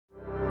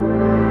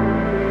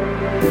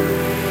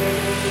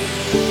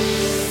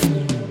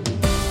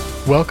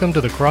Welcome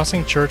to the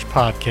Crossing Church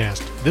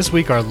Podcast. This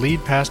week our lead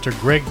pastor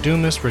Greg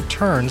Dumas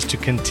returns to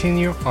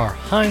continue our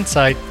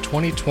Hindsight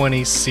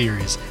 2020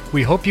 series.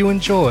 We hope you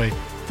enjoy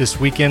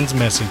this weekend's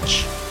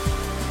message.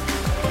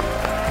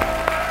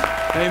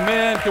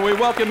 Amen. Can we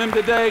welcome him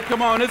today?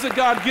 Come on, isn't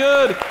God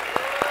good?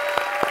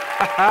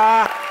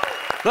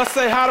 Let's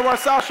say hi to our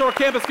South Shore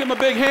campus. Give them a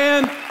big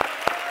hand.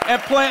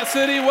 And Plant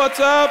City, what's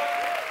up?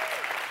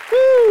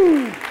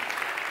 Woo!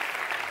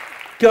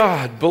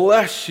 God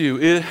bless you.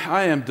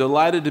 I am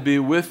delighted to be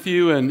with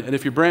you. And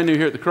if you're brand new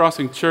here at the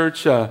Crossing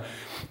Church,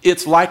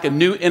 it's like a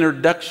new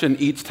introduction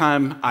each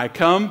time I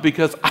come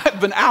because I've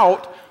been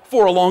out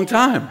for a long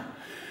time.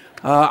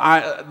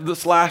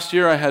 This last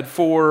year I had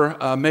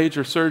 4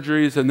 major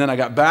surgeries, and then I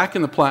got back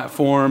in the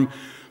platform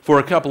for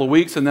a couple of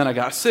weeks, and then I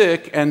got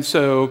sick. And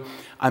so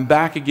I'm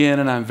back again,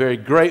 and I'm very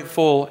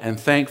grateful and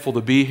thankful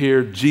to be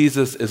here.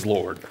 Jesus is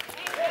Lord.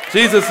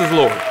 Jesus is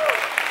Lord.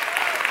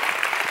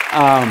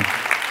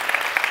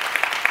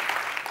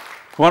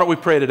 Why don't we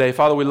pray today?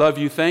 Father, we love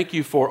you. Thank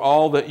you for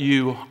all that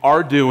you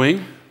are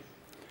doing.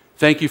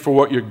 Thank you for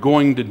what you're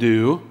going to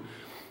do.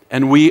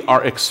 And we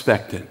are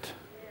expectant.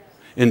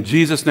 In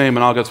Jesus' name,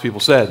 and all God's people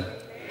said,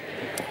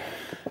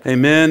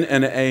 amen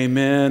and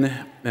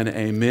amen and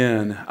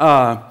amen.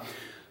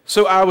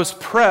 So I was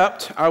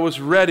prepped. I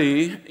was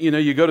ready. You know,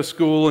 you go to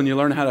school and you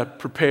learn how to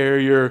prepare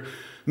your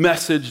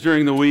message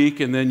during the week,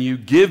 and then you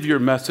give your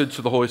message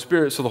to the Holy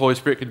Spirit so the Holy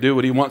Spirit can do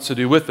what he wants to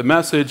do with the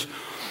message.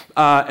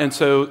 And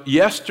so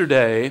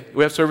yesterday,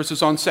 we have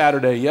services on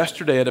Saturday.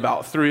 Yesterday at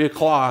about 3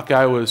 o'clock,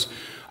 I was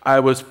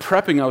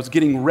prepping. I was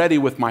getting ready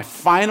with my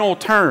final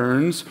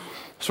turns,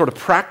 sort of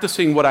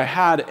practicing what I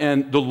had.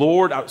 And the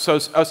Lord, I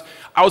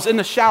was in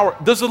the shower.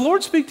 Does the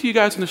Lord speak to you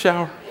guys in the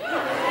shower?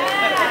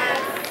 I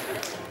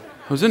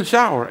was in the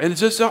shower, and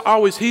it's just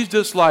always, he's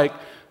just like,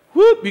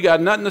 whoop, you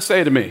got nothing to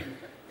say to me.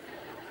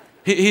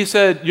 He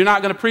said, you're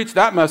not going to preach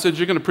that message,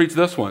 you're going to preach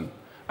this one.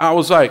 I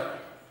was like,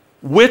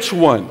 which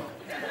one?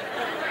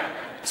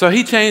 So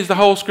he changed the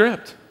whole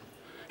script.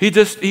 He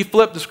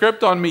flipped the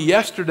script on me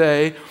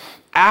yesterday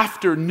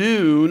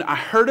afternoon. I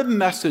heard a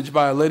message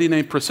by a lady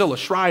named Priscilla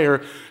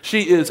Schreier.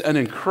 She is an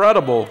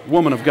incredible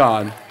woman of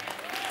God.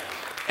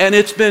 And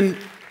it's been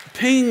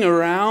pinging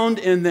around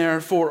in there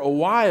for a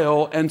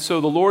while. And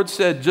so the Lord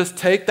said, just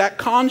take that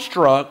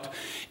construct.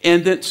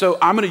 And then, so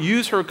I'm going to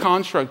use her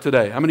construct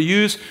today. I'm going to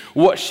use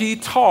what she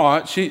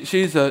taught.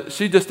 She's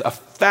just a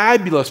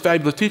fabulous,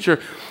 fabulous teacher.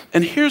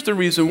 And here's the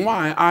reason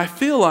why. I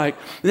feel like,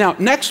 now,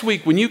 next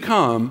week when you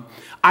come,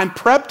 I'm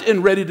prepped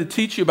and ready to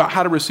teach you about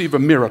how to receive a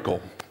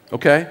miracle,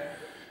 okay?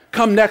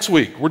 Come next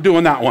week. We're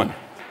doing that one.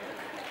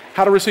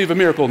 How to receive a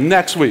miracle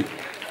next week.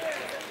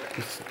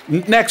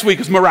 Next week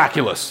is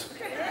miraculous.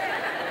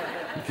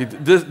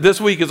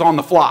 This week is on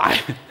the fly.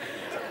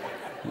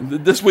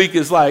 This week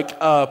is like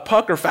a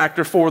pucker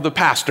factor for the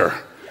pastor.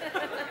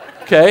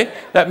 Okay?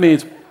 That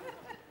means,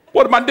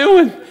 what am I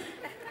doing?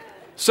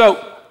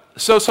 So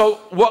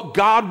what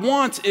God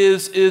wants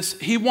is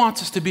he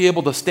wants us to be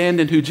able to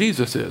stand in who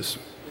Jesus is.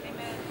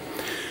 Amen.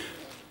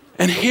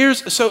 And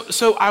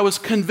so I was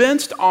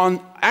convinced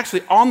on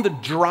the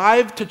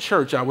drive to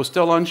church, I was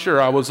still unsure.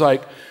 I was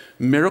like,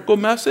 miracle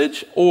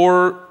message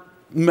or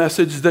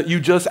message that you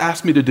just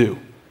asked me to do?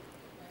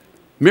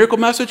 Miracle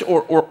message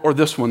or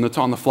this one that's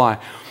on the fly?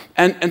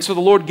 And so the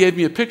Lord gave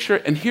me a picture,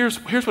 and here's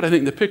what I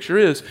think the picture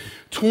is.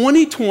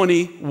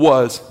 2020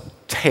 was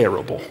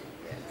terrible.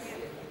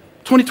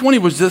 2020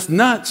 was just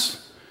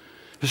nuts.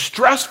 It was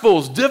stressful, it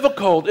was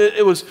difficult.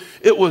 It was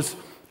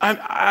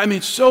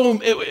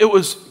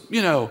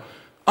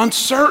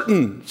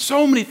uncertain.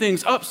 So many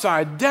things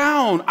upside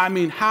down. I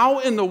mean, how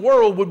in the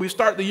world would we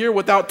start the year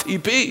without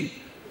TP?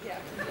 Yeah.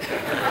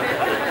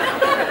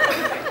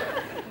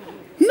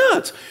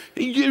 Nuts.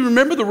 You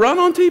remember the run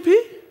on TP?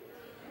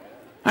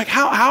 Like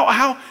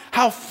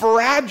how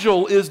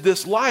fragile is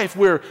this life?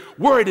 We're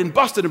worried and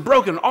busted and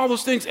broken and all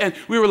those things. And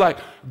we were like,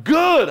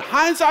 good,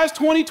 hindsight's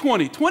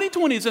 2020.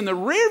 2020 is in the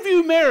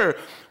rearview mirror.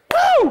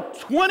 Woo,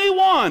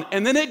 21.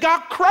 And then it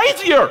got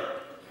crazier.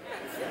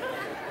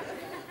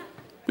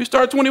 We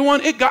started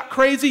 21, it got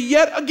crazy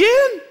yet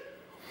again.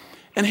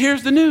 And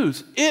here's the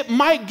news. It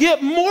might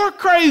get more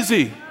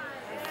crazy.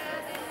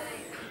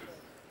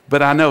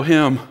 But I know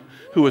him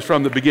who was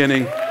from the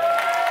beginning.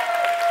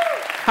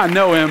 I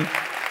know him.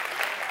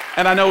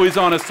 And I know he's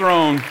on his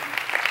throne.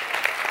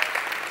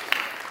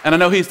 And I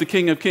know he's the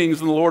King of Kings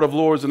and the Lord of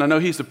Lords. And I know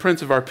he's the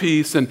Prince of our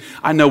peace. And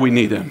I know we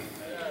need him.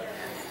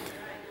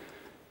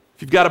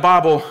 If you've got a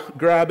Bible,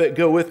 grab it.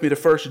 Go with me to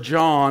 1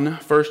 John.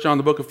 1 John,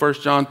 the book of 1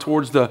 John,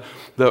 towards the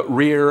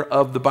rear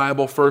of the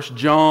Bible. 1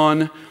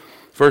 John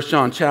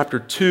chapter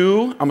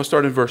 2. I'm going to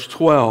start in verse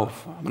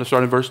 12.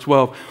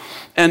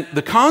 And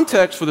the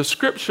context for the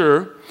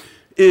scripture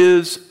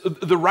is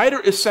the writer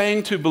is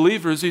saying to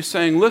believers, he's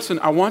saying, listen,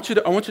 I want you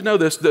to know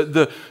this.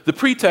 The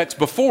pretext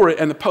before it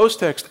and the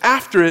post-text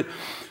after it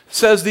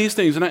says these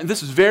things. And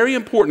this is very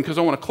important because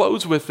I want to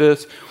close with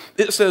this.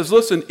 It says,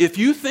 listen, if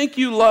you think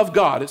you love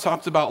God, it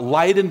talks about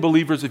light in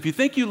believers. If you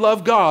think you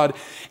love God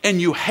and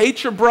you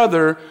hate your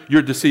brother,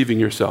 you're deceiving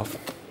yourself.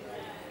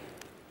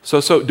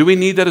 So do we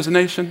need that as a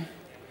nation?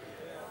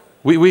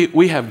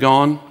 We have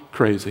gone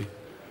crazy.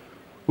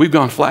 We've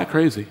gone flat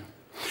crazy.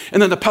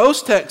 And then the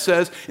post-text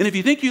says, and if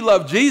you think you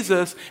love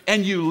Jesus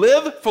and you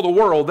live for the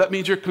world, that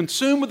means you're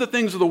consumed with the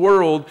things of the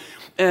world.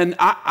 And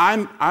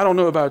I don't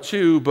know about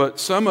you, but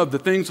some of the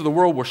things of the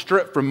world were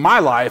stripped from my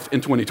life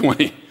in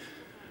 2020.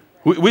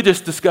 We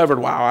just discovered,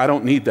 wow, I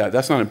don't need that.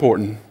 That's not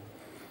important.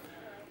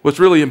 What's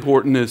really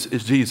important is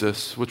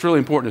Jesus. What's really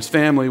important is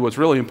family. What's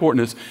really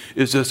important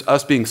is just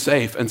us being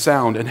safe and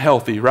sound and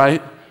healthy,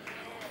 right?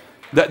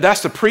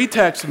 That's the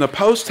pretext and the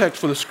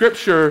post-text for the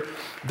scripture.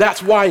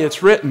 That's why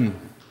it's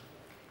written.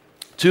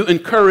 To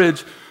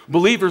encourage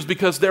believers,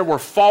 because there were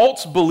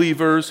false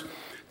believers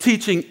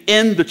teaching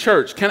in the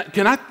church.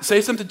 Can I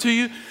say something to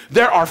you?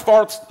 There are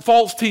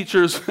false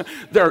teachers.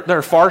 There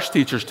are farce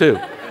teachers too.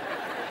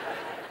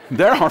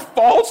 There are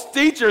false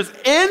teachers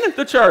in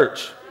the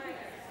church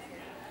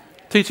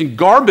teaching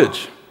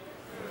garbage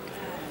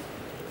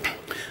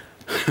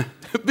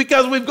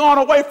because we've gone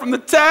away from the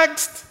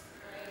text.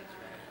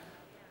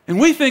 And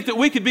we think that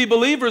we could be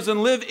believers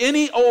and live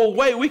any old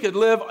way. We could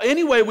live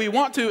any way we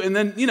want to, and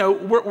then,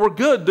 we're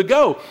good to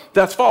go.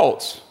 That's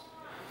false.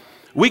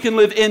 We can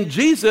live in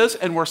Jesus,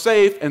 and we're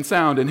safe and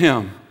sound in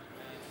Him.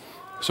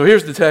 So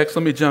here's the text.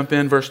 Let me jump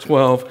in, verse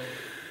 12.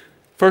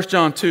 1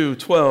 John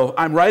 2:12.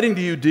 I'm writing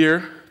to you,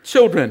 dear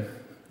children,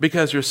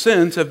 because your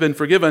sins have been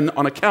forgiven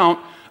on account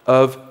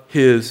of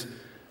His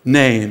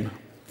name.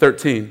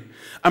 13.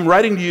 I'm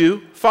writing to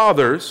you,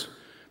 fathers,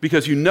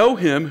 because you know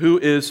Him who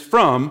is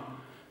from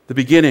the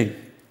beginning.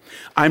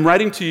 I'm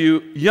writing to you,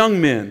 young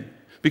men,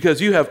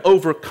 because you have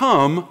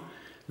overcome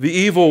the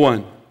evil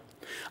one.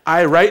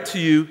 I write to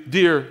you,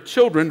 dear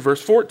children,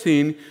 verse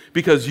 14,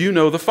 because you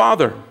know the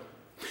Father.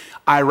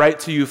 I write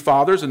to you,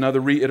 fathers, another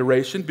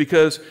reiteration,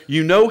 because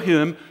you know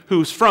Him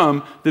who's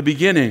from the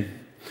beginning.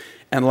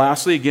 And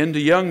lastly, again, to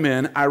young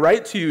men, I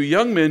write to you,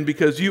 young men,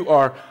 because you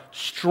are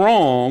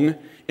strong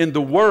in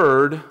the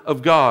Word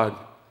of God.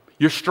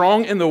 You're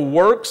strong in the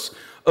works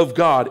of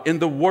God, and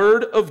the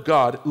Word of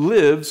God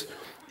lives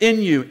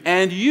in you.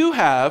 And you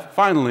have,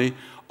 finally,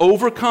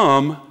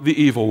 overcome the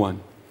evil one.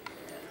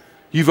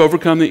 You've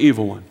overcome the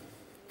evil one.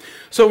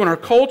 So in our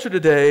culture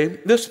today,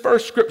 this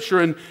first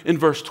scripture in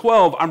verse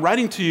 12, I'm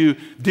writing to you,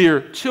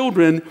 dear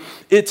children,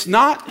 it's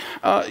not,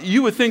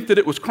 you would think that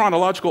it was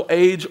chronological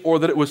age or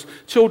that it was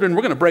children.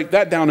 We're going to break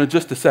that down in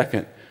just a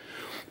second.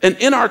 And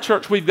in our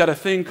church, we've got a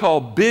thing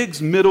called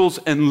bigs, middles,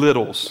 and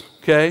littles,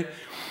 okay?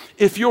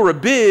 If you're a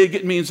big,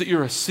 it means that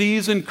you're a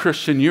seasoned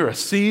Christian. You're a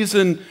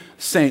seasoned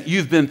saint.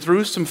 You've been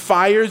through some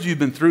fires. You've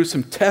been through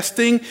some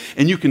testing,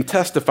 and you can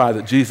testify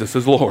that Jesus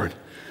is Lord.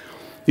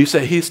 You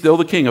say, He's still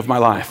the King of my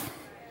life.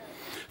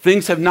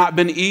 Things have not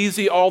been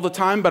easy all the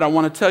time, but I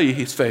want to tell you,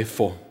 He's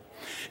faithful.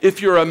 If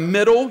you're a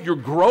middle, you're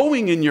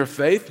growing in your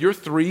faith. You're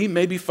 3,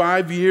 maybe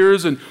 5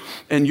 years, and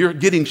you're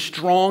getting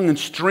strong and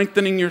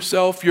strengthening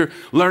yourself. You're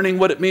learning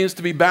what it means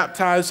to be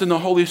baptized in the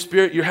Holy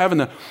Spirit. You're having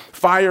the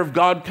fire of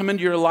God come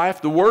into your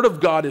life. The Word of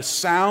God is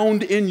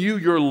sound in you.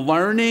 You're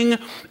learning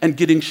and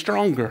getting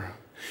stronger.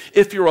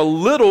 If you're a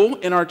little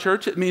in our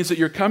church, it means that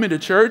you're coming to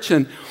church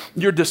and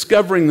you're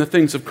discovering the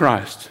things of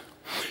Christ.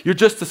 You're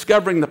just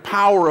discovering the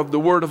power of the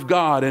Word of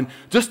God and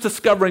just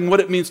discovering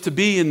what it means to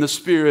be in the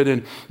Spirit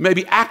and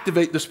maybe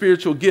activate the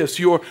spiritual gifts.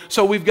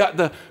 So we've got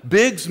the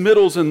bigs,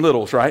 middles, and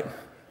littles, right?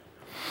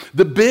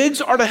 The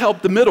bigs are to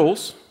help the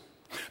middles.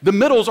 The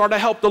middles are to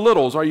help the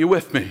littles. Are you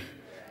with me?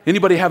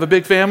 Anybody have a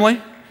big family?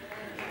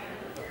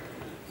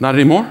 Not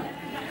anymore?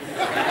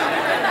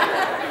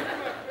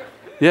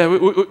 Yeah,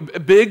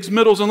 bigs,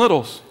 middles, and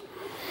littles.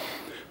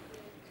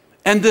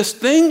 And this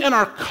thing in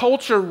our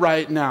culture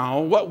right now,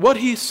 what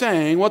he's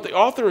saying, what the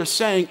author is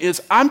saying is,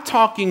 I'm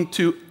talking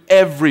to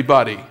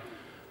everybody.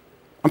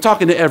 I'm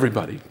talking to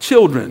everybody.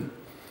 Children,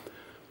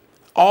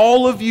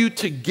 all of you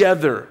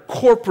together,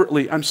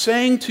 corporately, I'm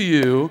saying to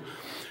you,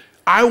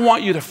 I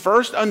want you to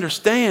first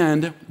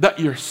understand that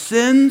your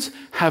sins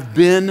have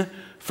been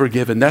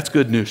forgiven. That's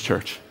good news,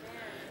 church.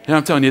 And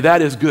I'm telling you,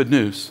 that is good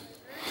news.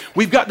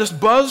 We've got this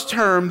buzz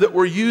term that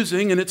we're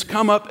using, and it's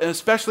come up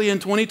especially in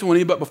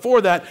 2020, but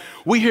before that,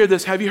 we hear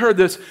this. Have you heard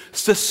this?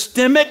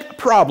 Systemic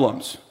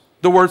problems.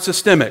 The word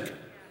systemic.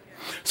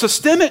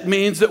 Systemic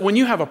means that when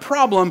you have a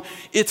problem,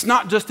 it's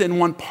not just in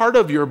one part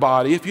of your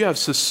body. If you have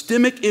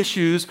systemic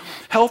issues,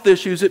 health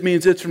issues, it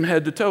means it's from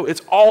head to toe.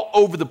 It's all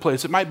over the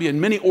place. It might be in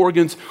many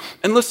organs.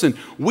 And listen,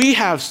 we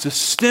have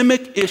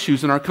systemic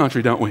issues in our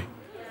country, don't we?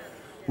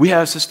 We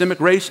have systemic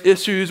race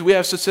issues. We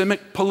have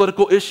systemic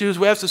political issues.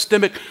 We have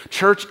systemic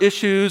church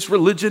issues,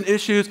 religion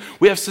issues.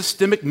 We have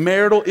systemic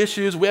marital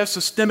issues. We have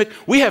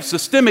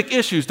systemic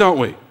issues, don't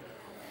we?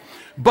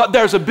 But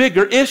there's a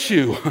bigger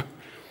issue.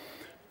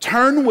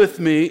 Turn with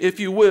me, if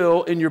you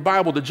will, in your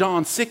Bible to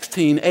John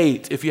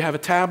 16:8. If you have a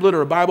tablet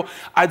or a Bible,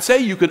 I'd say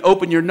you could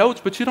open your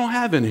notes, but you don't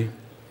have any.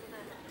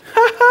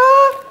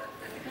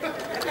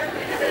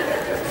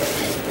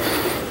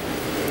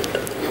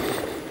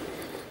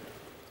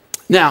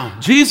 Now,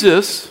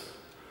 Jesus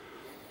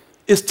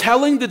is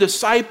telling the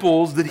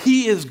disciples that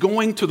He is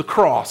going to the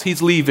cross.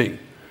 He's leaving.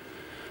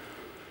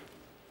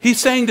 He's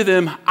saying to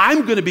them,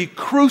 I'm going to be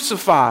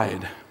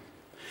crucified.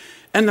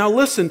 And now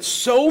listen,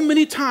 so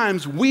many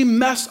times we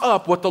mess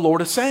up what the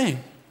Lord is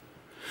saying.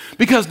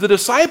 Because the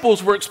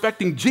disciples were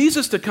expecting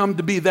Jesus to come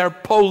to be their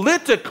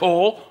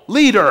political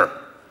leader.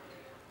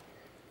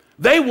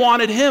 They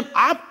wanted him.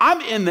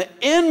 I'm in the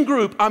in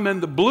group. I'm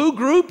in the blue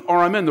group or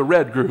I'm in the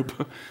red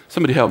group.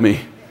 Somebody help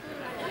me.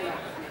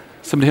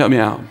 Somebody help me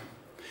out.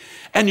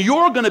 And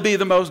you're going to be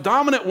the most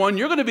dominant one.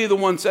 You're going to be the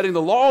one setting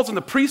the laws and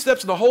the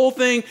precepts of the whole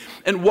thing.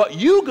 And what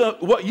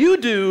you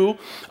do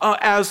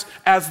as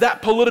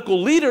that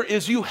political leader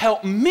is you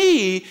help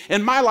me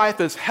in my life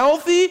as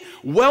healthy,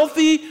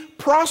 wealthy,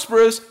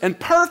 prosperous, and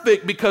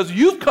perfect because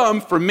you've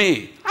come for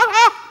me.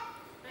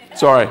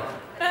 Sorry.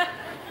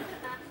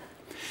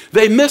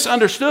 They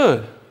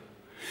misunderstood.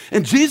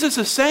 And Jesus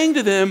is saying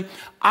to them,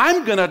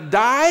 I'm going to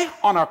die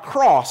on a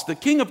cross. The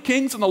King of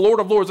Kings and the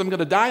Lord of Lords, I'm going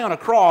to die on a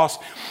cross.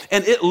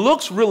 And it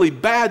looks really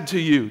bad to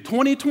you.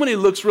 2020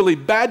 looks really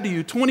bad to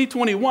you.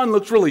 2021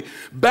 looks really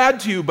bad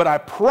to you. But I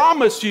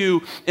promise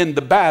you, in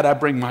the bad, I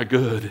bring my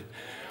good.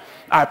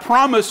 I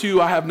promise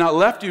you, I have not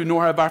left you,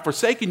 nor have I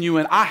forsaken you.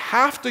 And I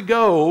have to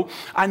go.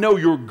 I know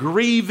you're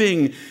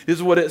grieving,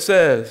 is what it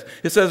says.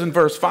 It says in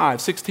verse 5,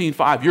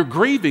 16:5, you're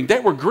grieving. They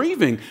were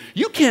grieving.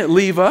 You can't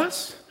leave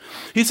us.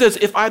 He says,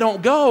 if I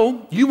don't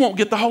go, you won't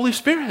get the Holy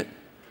Spirit.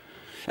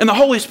 And the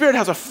Holy Spirit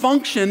has a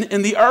function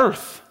in the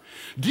earth.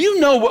 Do you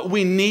know what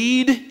we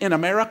need in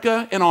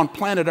America and on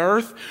planet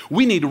Earth?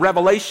 We need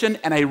revelation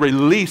and a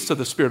release of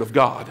the Spirit of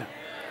God.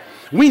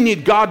 We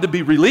need God to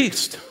be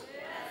released.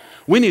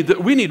 We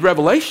need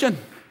revelation.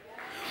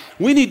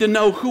 We need to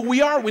know who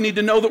we are. We need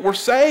to know that we're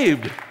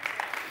saved.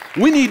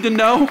 We need to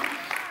know,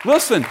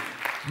 listen,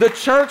 the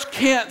church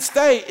can't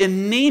stay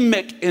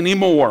anemic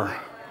anymore.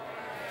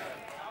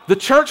 The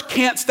church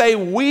can't stay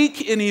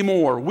weak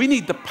anymore. We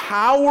need the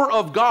power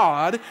of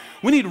God.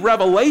 We need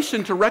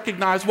revelation to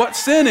recognize what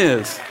sin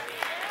is.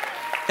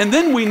 And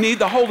then we need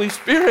the Holy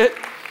Spirit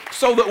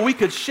so that we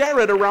could share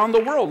it around the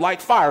world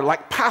like fire,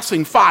 like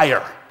passing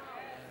fire.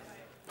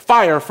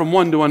 Fire from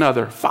one to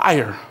another,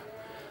 fire.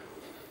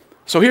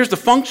 So here's the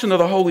function of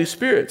the Holy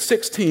Spirit,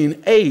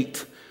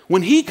 16:8.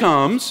 When he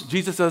comes,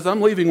 Jesus says,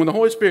 I'm leaving. When the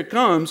Holy Spirit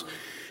comes,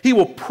 he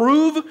will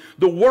prove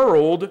the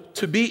world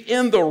to be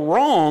in the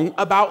wrong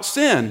about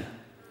sin.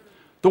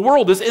 The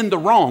world is in the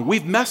wrong.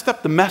 We've messed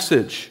up the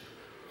message.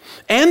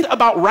 And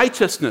about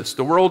righteousness.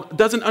 The world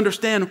doesn't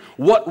understand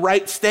what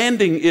right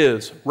standing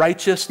is.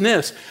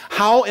 Righteousness.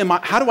 How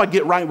do I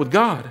get right with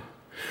God?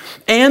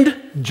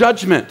 And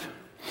judgment.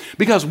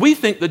 Because we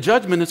think the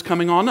judgment is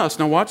coming on us.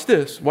 Now watch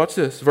this.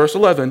 Verse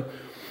 11.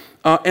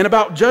 And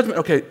about judgment.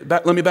 Okay,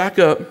 let me back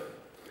up.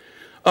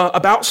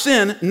 About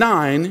sin,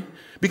 9.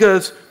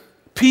 Because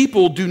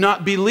people do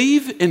not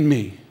believe in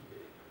me.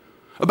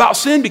 About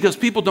sin, because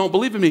people don't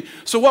believe in me.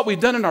 So what we've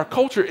done in our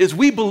culture is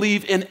we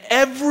believe in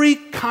every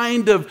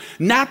kind of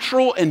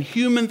natural and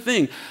human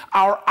thing.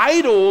 Our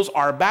idols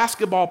are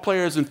basketball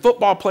players and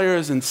football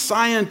players and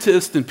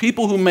scientists and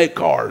people who make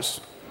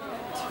cars.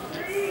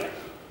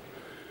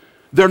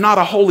 They're not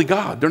a holy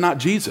God. They're not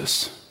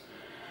Jesus.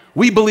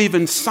 We believe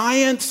in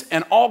science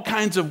and all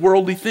kinds of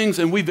worldly things,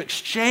 and we've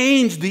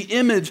exchanged the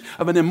image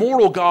of an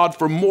immortal God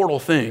for mortal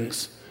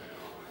things.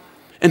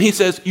 And he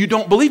says, you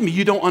don't believe me,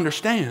 you don't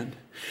understand.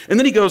 And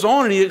then he goes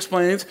on and he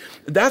explains,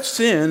 that's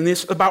sin, and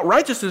it's about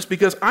righteousness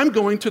because I'm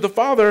going to the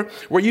Father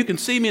where you can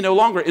see me no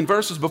longer. In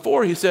verses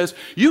before, he says,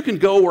 you can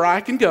go where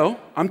I can go.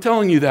 I'm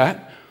telling you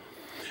that.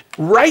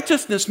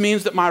 Righteousness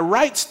means that my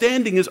right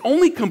standing is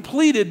only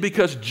completed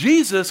because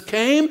Jesus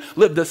came,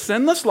 lived a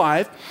sinless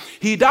life,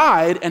 he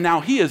died, and now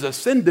he is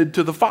ascended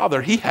to the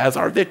Father. He has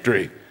our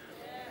victory.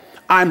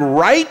 I'm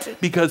right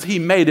because he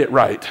made it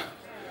right.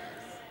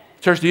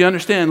 Church, do you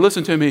understand?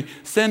 Listen to me.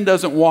 Sin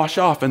doesn't wash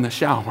off in the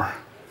shower.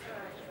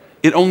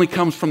 It only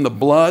comes from the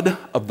blood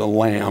of the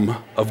Lamb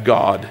of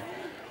God.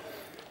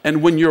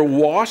 And when you're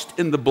washed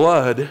in the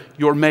blood,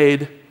 you're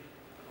made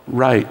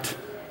right.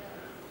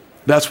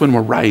 That's when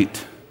we're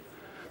right.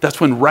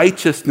 That's when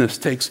righteousness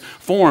takes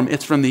form.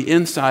 It's from the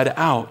inside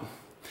out.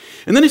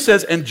 And then he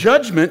says, and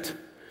judgment,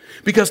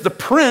 because the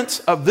prince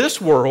of this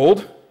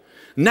world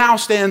now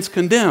stands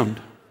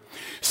condemned.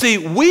 See,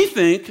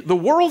 the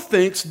world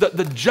thinks that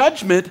the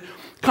judgment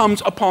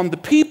comes upon the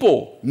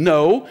people.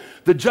 No,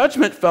 the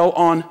judgment fell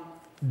on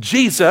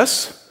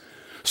Jesus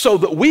so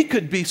that we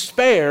could be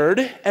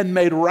spared and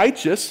made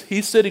righteous.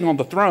 He's sitting on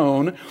the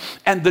throne.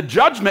 And the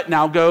judgment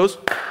now goes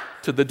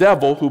to the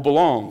devil who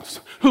belongs.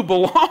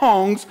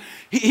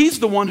 He's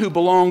the one who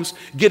belongs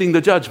getting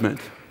the judgment.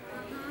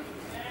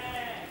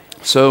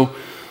 So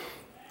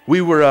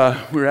we were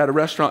at a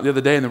restaurant the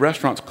other day, and the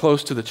restaurant's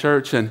close to the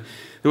church, and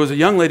there was a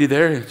young lady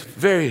there,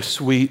 very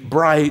sweet,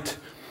 bright,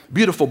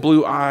 beautiful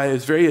blue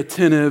eyes, very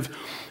attentive,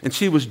 and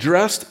she was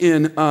dressed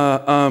in,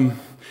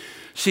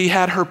 she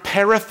had her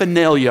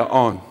paraphernalia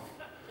on.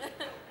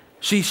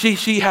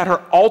 She had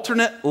her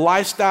alternate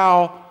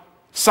lifestyle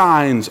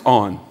signs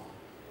on.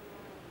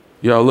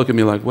 Y'all look at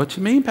me like, what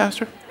you mean,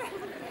 Pastor?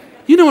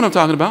 You know what I'm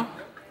talking about.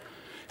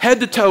 Head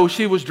to toe,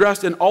 she was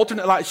dressed in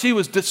alternate life. She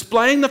was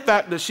displaying the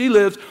fact that she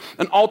lives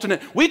an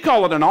alternate, we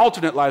call it an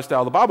alternate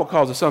lifestyle. The Bible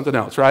calls it something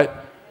else, right?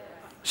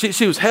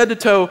 She was head to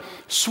toe,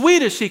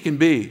 sweet as she can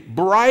be,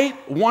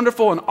 bright,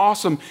 wonderful, and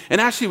awesome.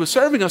 And as she was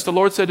serving us, the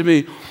Lord said to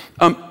me,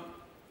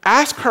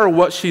 ask her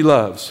what she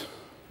loves.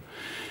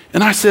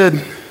 And I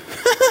said,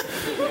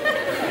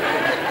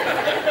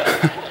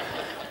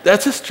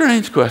 that's a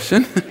strange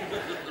question.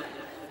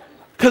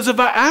 Because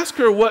if I ask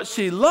her what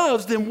she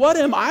loves, then what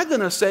am I going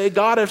to say,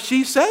 God, if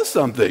she says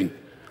something?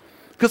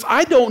 Because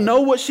I don't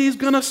know what she's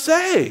going to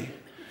say.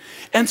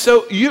 And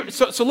so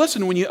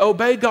listen, when you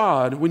obey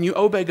God and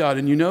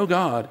you know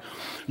God,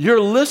 you're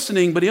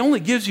listening, but he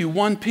only gives you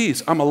one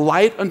piece. I'm a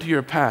light unto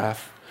your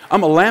path.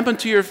 I'm a lamp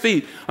unto your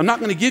feet. I'm not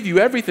going to give you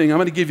everything. I'm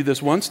going to give you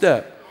this one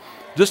step.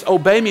 Just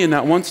obey me in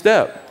that one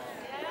step.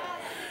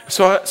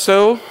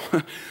 So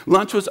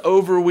lunch was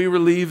over, we were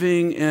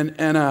leaving,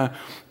 and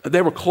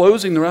they were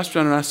closing the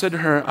restaurant, and I said to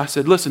her,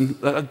 listen,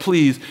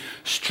 please,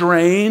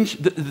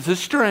 this is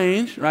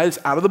strange, right? It's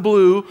out of the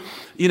blue.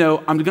 You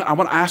know, I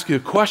want to ask you a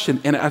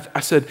question. And I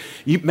said,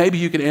 maybe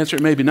you can answer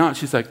it, maybe not.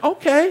 She's like,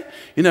 okay.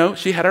 You know,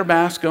 she had her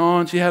mask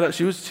on. She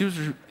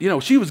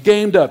was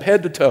gamed up,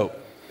 head to toe.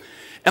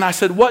 And I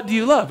said, what do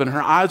you love? And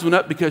her eyes went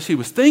up because she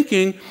was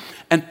thinking,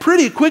 and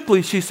pretty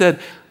quickly she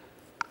said,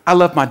 I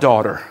love my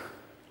daughter.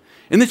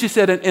 And then she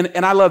said,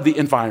 and I love the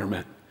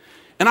environment.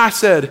 And I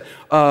said,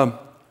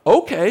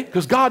 okay,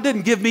 because God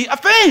didn't give me a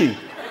thing.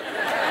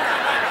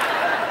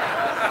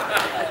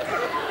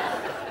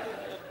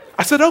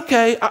 I said,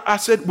 okay. I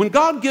said, when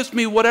God gives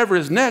me whatever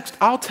is next,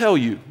 I'll tell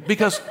you.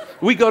 Because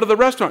we go to the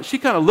restaurant. She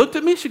kind of looked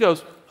at me. She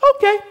goes,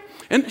 okay.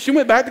 And she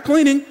went back to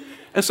cleaning.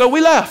 And so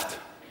we left.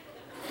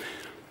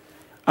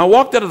 I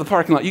walked out of the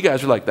parking lot. You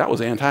guys are like, that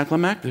was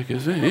anticlimactic.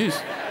 He's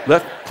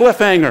left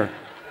cliffhanger.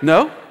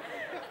 No.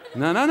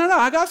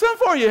 I got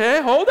something for you.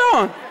 Hey, hold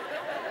on.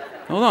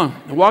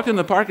 I walked in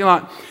the parking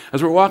lot.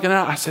 As we're walking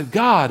out, I said,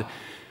 God,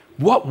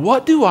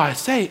 what do I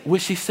say? Well,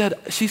 she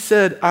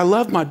said, I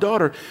love my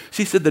daughter.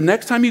 She said, the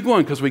next time you go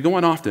in, because we go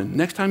in often,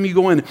 next time you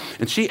go in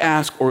and she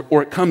asks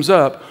or it comes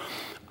up,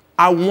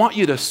 I want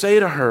you to say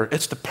to her,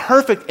 it's the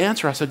perfect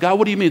answer. I said, God,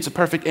 what do you mean it's a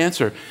perfect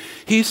answer?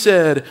 He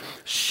said,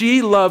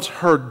 she loves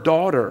her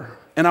daughter.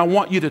 And I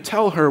want you to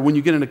tell her when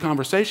you get into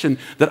conversation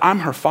that I'm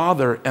her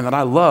father and that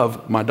I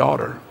love my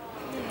daughter.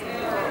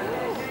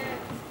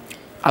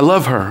 I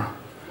love her.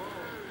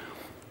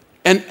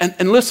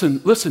 And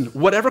listen,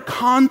 whatever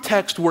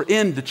context we're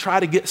in to try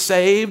to get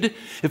saved,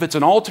 if it's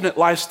an alternate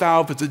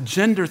lifestyle, if it's a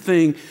gender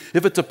thing,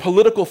 if it's a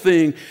political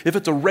thing, if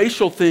it's a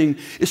racial thing,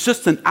 it's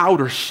just an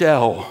outer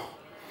shell.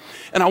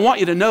 And I want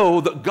you to know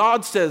that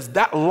God says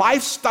that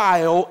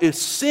lifestyle is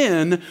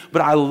sin,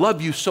 but I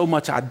love you so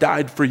much I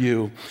died for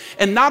you.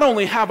 And not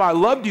only have I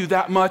loved you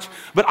that much,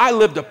 but I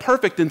lived a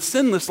perfect and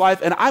sinless life,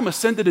 and I'm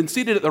ascended and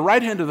seated at the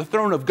right hand of the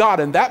throne of God,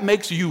 and that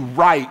makes you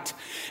right.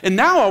 And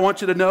now I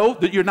want you to know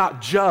that you're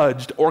not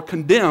judged or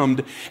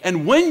condemned.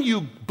 And when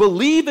you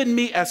believe in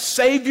me as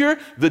Savior,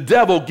 the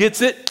devil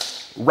gets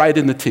it right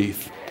in the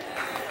teeth.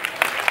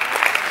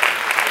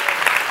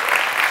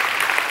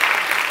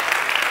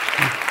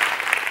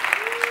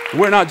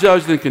 We're not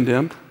judged and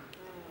condemned.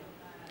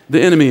 The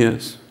enemy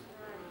is,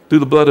 through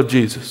the blood of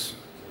Jesus.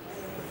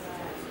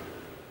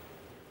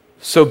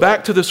 So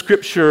back to the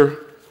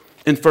scripture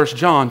in 1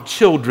 John,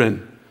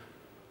 children.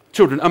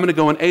 I'm going to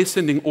go in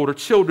ascending order.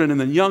 Children, and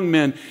then young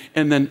men,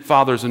 and then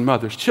fathers and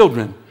mothers.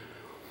 Children.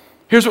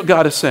 Here's what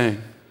God is saying.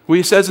 Well,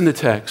 he says in the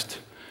text,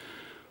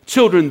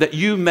 children, that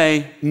you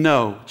may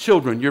know.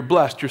 Children, you're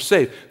blessed, you're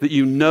saved, that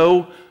you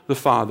know the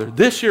Father.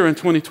 This year in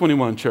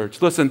 2021,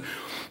 church, listen,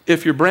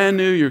 if you're brand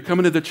new, you're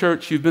coming to the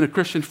church, you've been a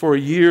Christian for a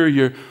year,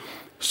 you're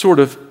sort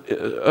of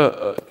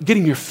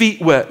getting your feet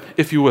wet,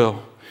 if you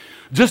will.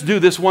 Just do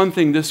this one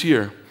thing this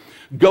year.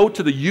 Go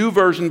to the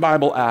YouVersion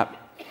Bible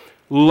app.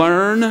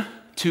 Learn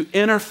to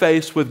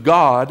interface with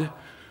God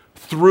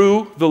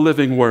through the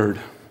living Word.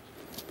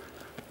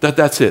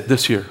 That's it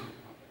this year.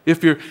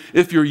 If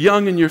you're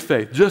young in your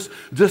faith, just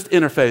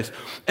interface.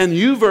 And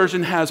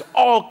YouVersion has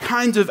all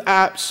kinds of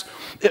apps.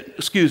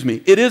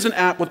 It is an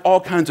app with all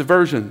kinds of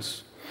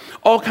versions.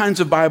 All kinds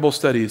of Bible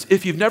studies.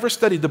 If you've never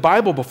studied the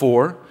Bible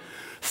before,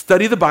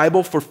 study the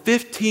Bible for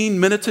 15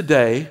 minutes a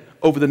day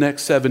over the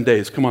next 7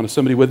 days. Come on, is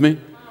somebody with me?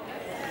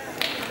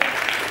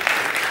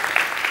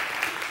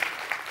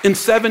 In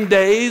 7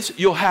 days,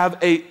 you'll have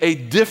a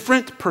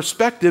different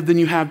perspective than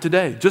you have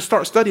today. Just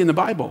start studying the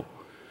Bible.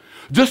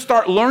 Just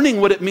start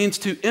learning what it means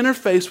to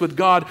interface with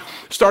God.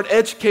 Start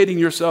educating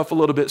yourself a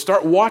little bit.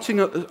 Start watching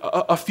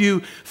a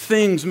few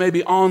things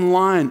maybe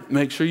online.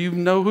 Make sure you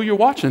know who you're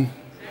watching.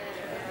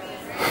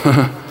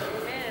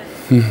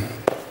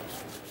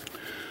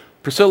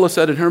 Priscilla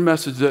said in her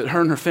message that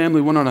her and her family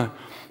went on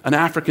an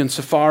African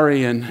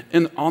safari, and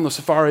on the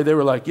safari they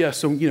were like, yes,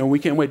 so we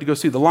can't wait to go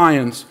see the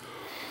lions.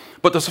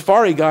 But the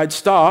safari guide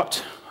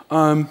stopped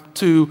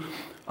to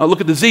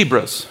look at the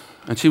zebras,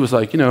 and she was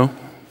like, can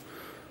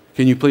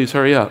you please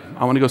hurry up?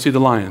 I want to go see the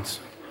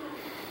lions.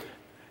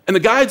 And the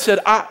guide said,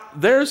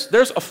 there's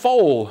a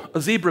foal,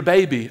 a zebra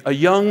baby, a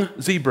young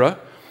zebra,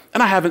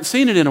 and I haven't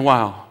seen it in a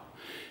while.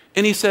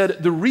 And he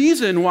said, the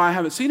reason why I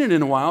haven't seen it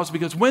in a while is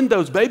because when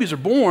those babies are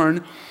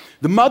born,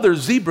 the mother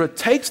zebra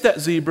takes that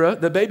zebra,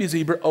 the baby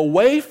zebra,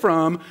 away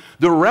from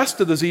the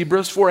rest of the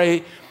zebras for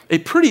a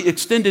pretty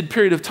extended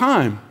period of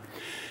time.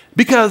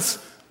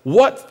 Because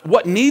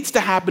what needs to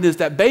happen is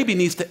that baby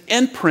needs to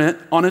imprint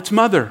on its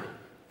mother.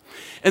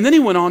 And then he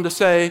went on to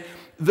say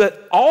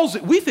that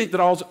we think that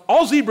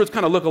all zebras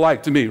kind of look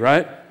alike to me,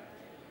 right?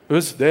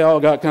 They all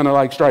got kind of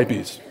like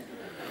stripies.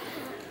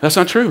 That's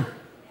not true.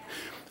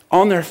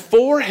 On their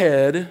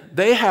forehead,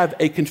 they have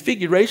a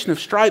configuration of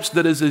stripes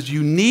that is as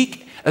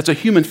unique as a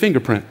human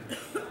fingerprint.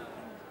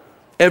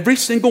 Every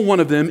single one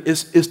of them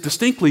is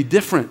distinctly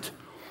different.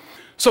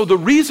 So the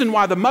reason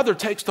why the mother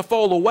takes the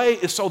foal away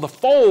is so the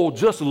foal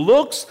just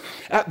looks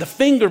at the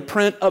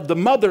fingerprint of the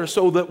mother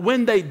so that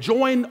when they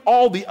join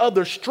all the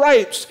other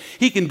stripes,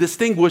 he can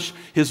distinguish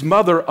his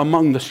mother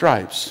among the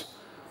stripes.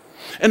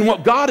 And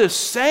what God is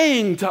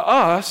saying to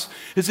us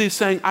is he's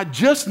saying, I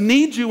just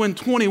need you in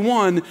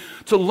 21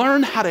 to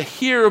learn how to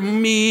hear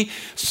me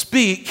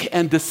speak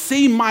and to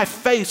see my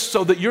face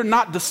so that you're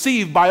not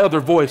deceived by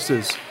other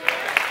voices.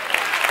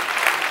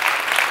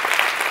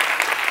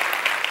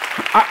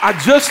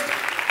 Just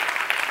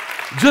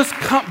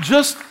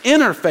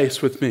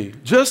interface with me.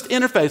 Just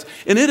interface.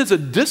 And it is a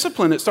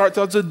discipline. It starts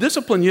out as a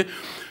discipline. You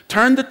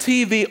turn the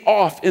TV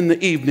off in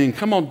the evening.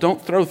 Come on,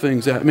 don't throw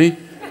things at me.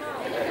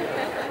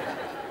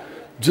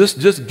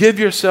 Just give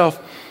yourself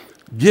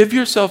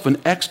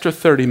an extra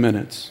 30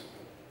 minutes.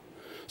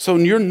 So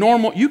in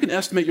you can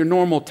estimate your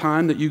normal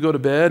time that you go to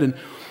bed. And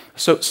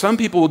so some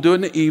people will do it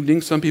in the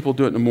evening, some people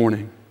do it in the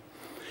morning.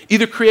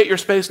 Either create your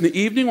space in the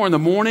evening or in the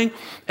morning,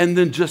 and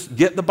then just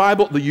get the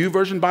Bible, the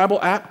YouVersion Bible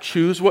app,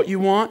 choose what you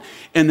want,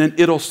 and then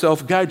it'll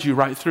self-guide you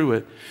right through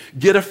it.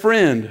 Get a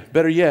friend,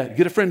 better yet,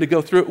 get a friend to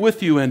go through it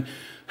with you and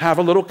have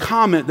a little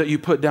comment that you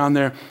put down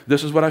there.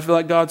 This is what I feel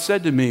like God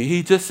said to me.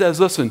 He just says,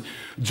 listen,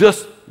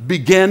 just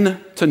begin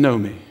to know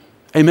me.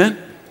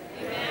 Amen?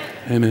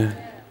 Amen. Amen.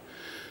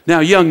 Now,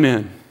 young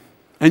men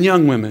and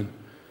young women,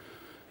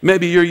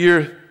 maybe you're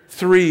year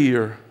 3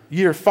 or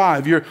year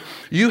 5,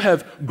 you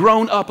have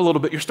grown up a little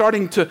bit. You're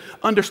starting to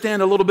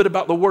understand a little bit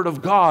about the Word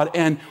of God.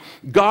 And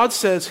God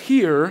says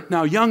here,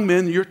 now young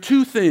men, you're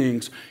 2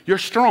 things. You're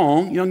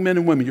strong, young men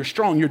and women. You're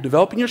strong. You're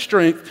developing your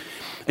strength,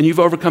 and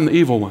you've overcome the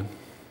evil one.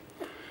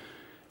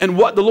 And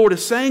what the Lord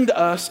is saying to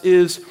us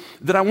is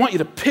that I want you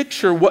to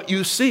picture what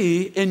you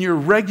see in your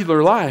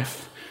regular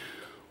life.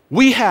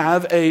 We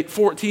have a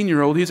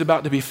 14-year-old. He's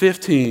about to be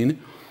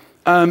 15,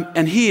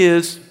 and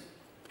he's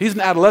an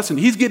adolescent.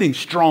 He's getting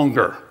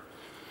stronger.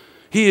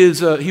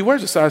 He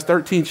wears a size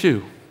 13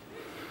 shoe.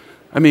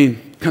 I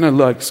mean, kind of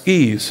like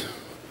skis.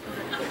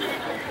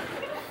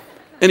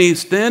 And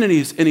he's thin and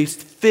he's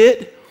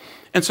fit.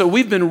 And so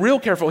we've been real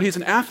careful. He's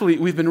an athlete.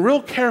 We've been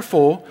real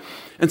careful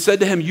and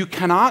said to him, you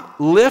cannot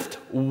lift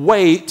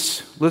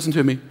weights. Listen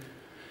to me.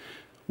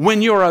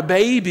 When you're a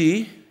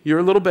baby, you're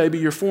a little baby,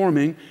 you're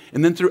forming,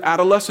 and then through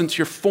adolescence,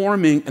 you're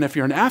forming. And if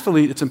you're an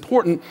athlete, it's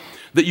important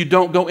that you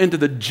don't go into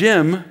the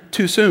gym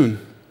too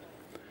soon.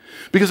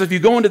 Because if you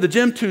go into the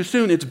gym too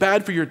soon, it's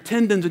bad for your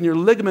tendons and your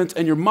ligaments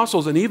and your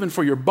muscles and even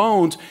for your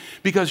bones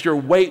because you're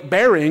weight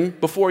bearing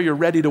before you're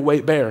ready to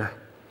weight bear.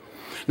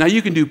 Now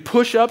you can do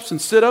push-ups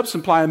and sit-ups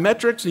and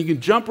plyometrics, and you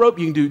can jump rope,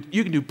 you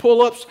can do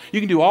pull-ups,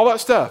 you can do all that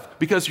stuff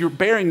because you're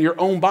bearing your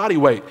own body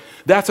weight.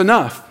 That's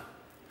enough.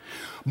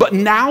 But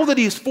now that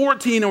he's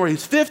 14 or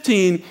he's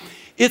 15,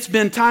 it's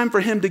been time for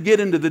him to get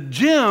into the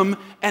gym,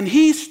 and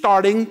he's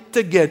starting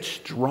to get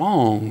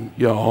strong,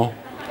 y'all.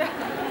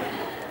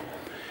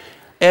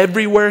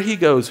 Everywhere he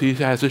goes, he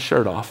has his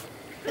shirt off.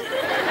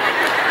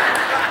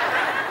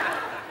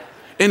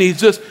 And he's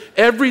just,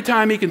 every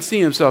time he can see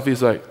himself,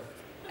 he's like,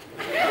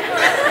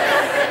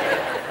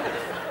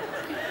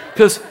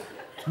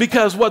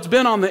 because what's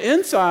been on the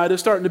inside is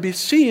starting to be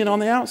seen on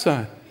the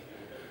outside.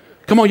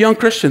 Come on, young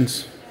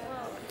Christians.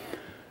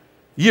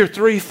 Year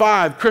 3,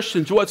 5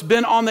 Christians, what's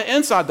been on the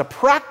inside, the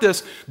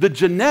practice, the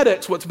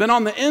genetics, what's been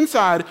on the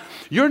inside,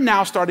 you're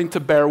now starting to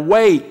bear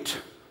weight.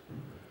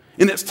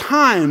 And it's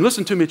time,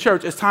 listen to me,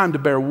 church, it's time to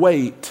bear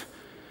weight.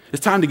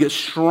 It's time to get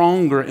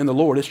stronger in the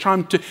Lord. It's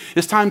time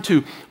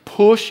to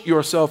push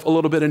yourself a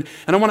little bit. And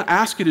I want to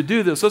ask you to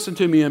do this. Listen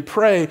to me and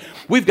pray.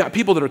 We've got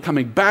people that are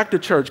coming back to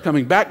church.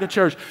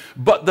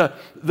 But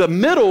the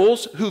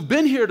middles who've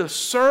been here to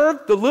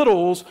serve the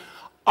littles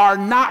are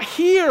not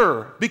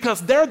here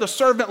because they're the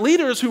servant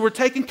leaders who were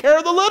taking care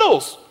of the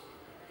littles.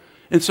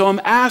 And so I'm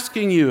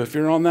asking you, if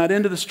you're on that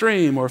end of the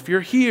stream or if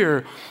you're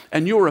here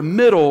and you're a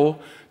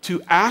middle,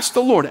 to ask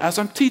the Lord, as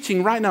I'm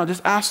teaching right now,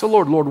 just ask the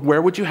Lord, Lord,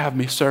 where would you have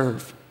me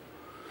serve?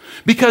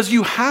 Because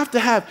you have to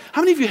have,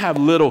 how many of you have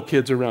little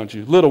kids around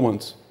you? Little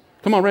ones.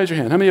 Come on, raise your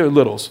hand. How many are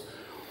littles?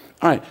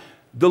 All right.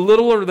 The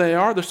littler they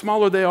are, the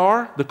smaller they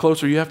are, the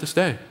closer you have to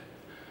stay.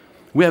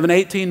 We have an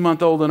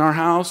 18-month-old in our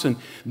house, and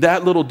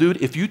that little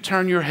dude, if you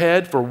turn your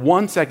head for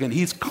 1 second,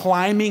 he's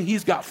climbing.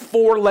 He's got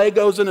 4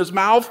 Legos in his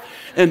mouth.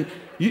 And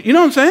you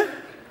know what I'm saying?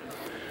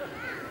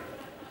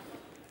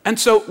 And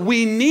so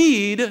we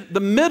need the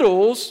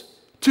middles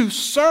to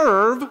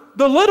serve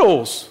the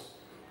littles.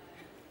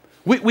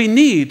 We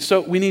need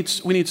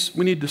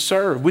to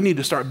serve. We need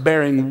to start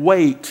bearing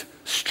weight,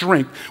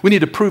 strength. We need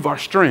to prove our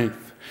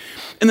strength.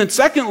 And then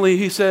secondly,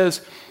 he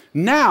says,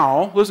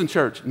 now, listen,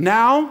 church,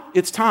 now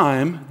it's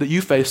time that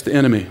you face the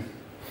enemy.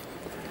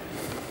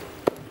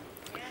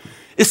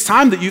 It's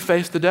time that you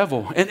face the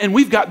devil. And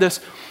we've got this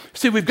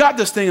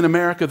thing in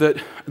America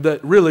that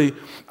really,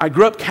 I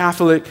grew up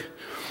Catholic,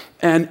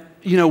 and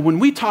when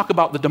we talk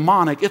about the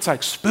demonic, it's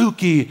like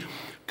spooky,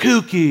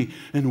 kooky,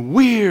 and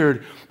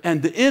weird.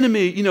 And the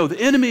enemy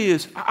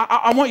is,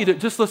 I want you to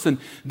just listen.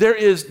 There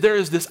is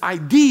this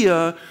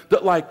idea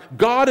that like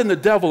God and the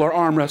devil are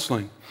arm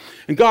wrestling.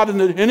 And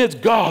and it's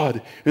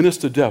God, and it's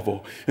the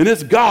devil. And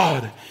it's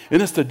God,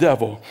 and it's the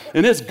devil.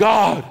 And it's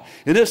God,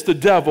 and it's the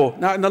devil.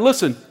 Now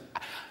listen,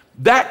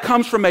 that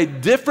comes from a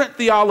different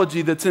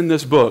theology that's in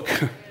this book.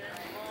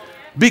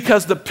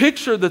 Because the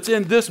picture that's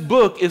in this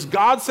book is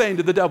God saying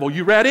to the devil,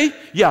 you ready?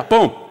 Yeah,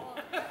 boom.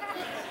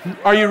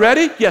 Are you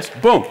ready? Yes,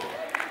 boom.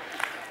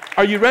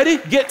 Are you ready?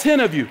 Get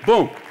 10 of you.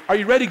 Boom. Are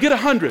you ready? Get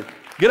 100.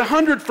 Get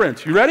 100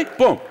 friends. You ready?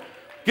 Boom.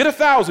 Get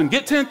 1,000.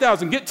 Get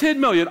 10,000. Get 10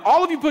 million.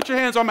 All of you put your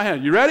hands on my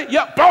hand. You ready?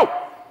 Yep. Boom.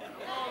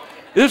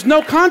 There's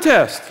no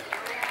contest.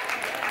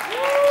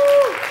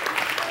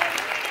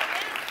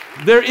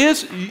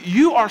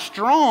 You are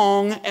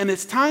strong, and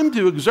it's time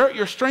to exert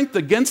your strength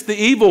against the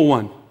evil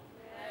one.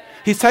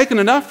 He's taken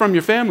enough from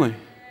your family.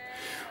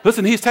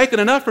 Listen, he's taken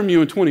enough from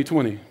you in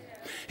 2020.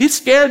 He's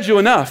scared you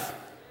enough.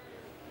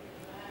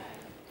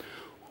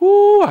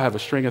 Ooh, I have a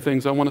string of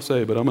things I want to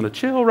say, but I'm going to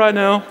chill right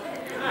now.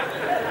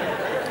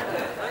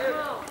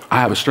 I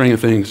have a string of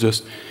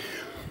things.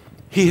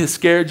 He has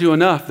scared you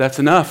enough. That's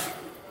enough.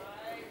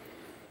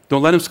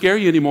 Don't let him scare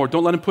you anymore.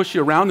 Don't let him push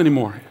you around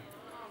anymore.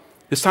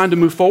 It's time to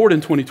move forward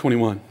in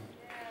 2021.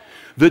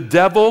 The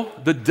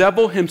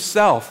devil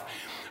himself.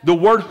 The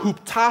word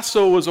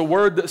huptasso is a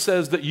word that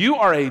says that you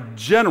are a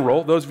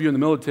general. Those of you in the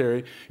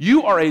military,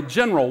 you are a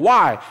general.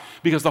 Why?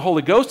 Because the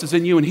Holy Ghost is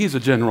in you and he's a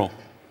general.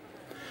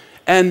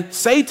 And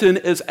Satan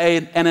is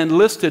an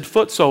enlisted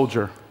foot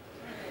soldier.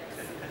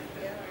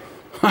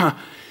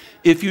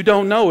 If you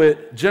don't know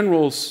it,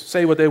 generals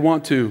say what they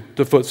want to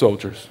foot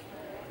soldiers.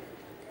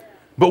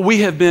 But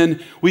we've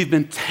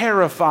been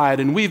terrified,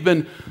 and we've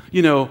been,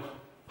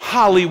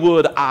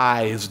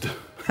 Hollywoodized.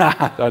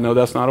 I know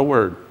that's not a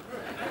word.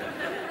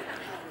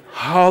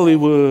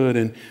 Hollywood,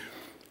 and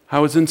I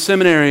was in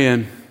seminary,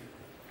 and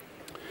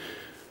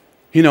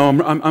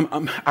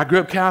I grew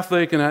up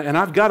Catholic, and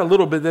I've got a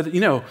little bit that,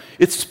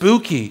 it's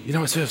spooky. It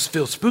just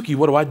feels spooky.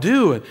 What do I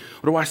do? And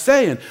what do I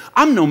say? And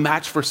I'm no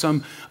match for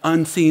some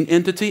unseen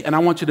entity, and I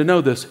want you to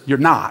know this. You're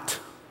not.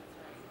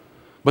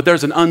 But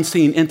there's an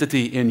unseen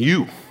entity in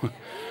you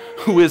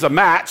who is a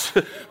match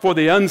for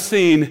the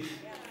unseen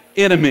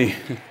enemy,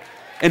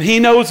 and he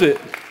knows it.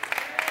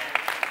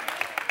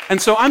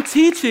 And so I'm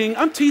teaching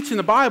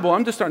the Bible.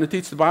 I'm just starting to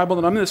teach the Bible,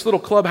 and I'm in this little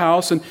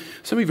clubhouse, and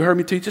some of you have heard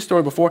me teach this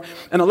story before,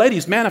 and a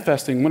lady's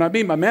manifesting. What I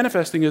mean by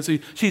manifesting is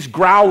she's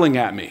growling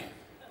at me.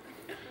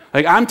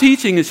 Like I'm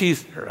teaching, and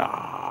she's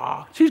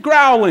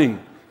growling.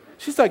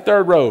 She's like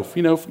third row,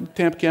 from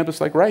Tampa campus,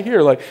 like right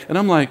here. And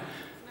I'm like,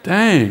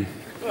 dang.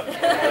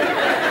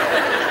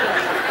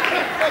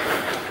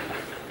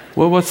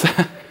 Well, what's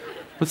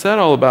that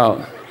all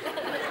about?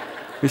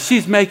 And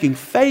she's making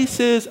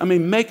faces.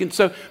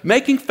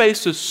 Making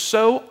faces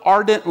so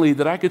ardently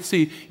that I could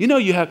see.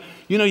 You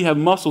have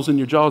muscles in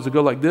your jaws that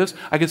go like this.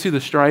 I could see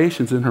the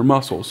striations in her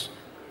muscles.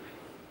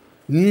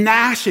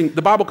 Gnashing.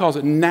 The Bible calls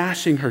it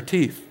gnashing her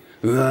teeth.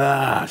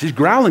 She's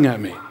growling at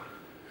me.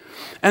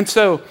 And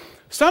so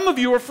some of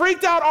you are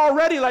freaked out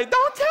already. Like,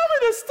 don't tell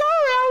me the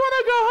story. I want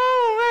to go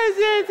home.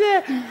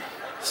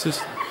 It's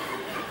just.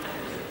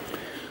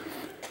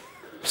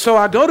 So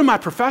I go to my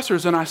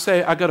professors and I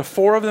go to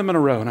 4 of them in a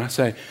row and I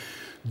say,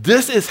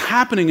 this is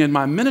happening in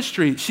my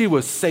ministry. She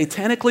was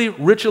satanically,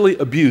 ritually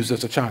abused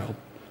as a child.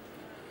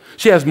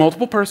 She has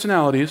multiple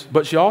personalities,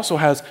 but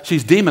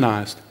she's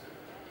demonized.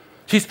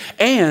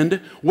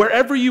 And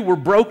wherever you were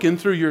broken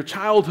through your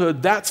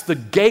childhood, that's the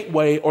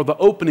gateway or the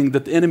opening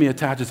that the enemy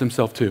attaches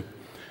himself to.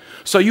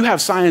 So you have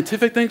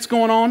scientific things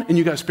going on and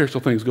you got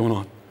spiritual things going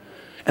on.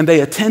 And they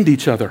attend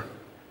each other.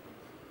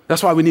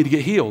 That's why we need to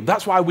get healed.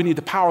 That's why we need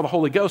the power of the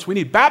Holy Ghost. We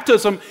need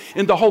baptism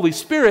in the Holy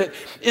Spirit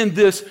in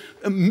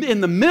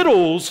the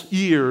middles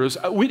years.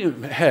 We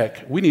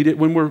need it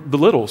when we're the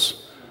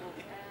littles.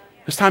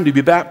 It's time to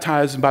be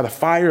baptized by the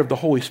fire of the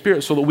Holy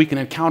Spirit so that we can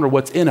encounter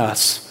what's in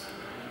us.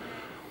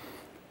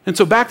 And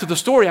so back to the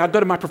story, I go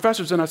to my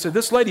professors and I said,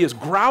 this lady is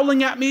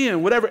growling at me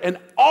and whatever. And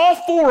all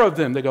 4 of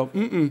them, they go,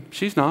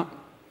 she's not.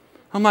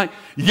 I'm like,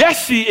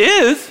 yes, she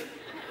is.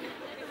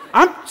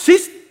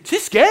 She's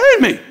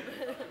scaring me.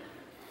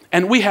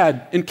 And we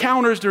had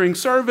encounters during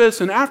service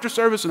and after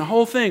service and the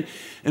whole thing.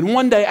 And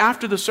one day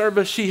after the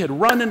service, she had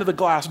run into the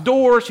glass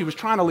door. She was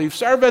trying to leave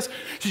service.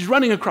 She's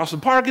running across the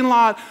parking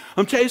lot.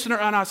 I'm chasing her,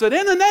 and I said,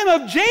 in the name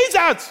of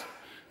Jesus.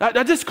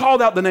 I just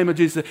called out the name of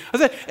Jesus. I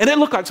said, and it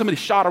looked like somebody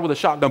shot her with a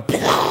shotgun.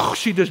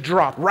 She just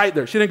dropped right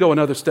there. She didn't go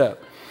another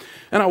step.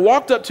 And I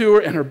walked up to her,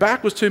 and her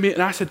back was to me,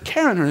 and I said,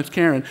 Karen, her name's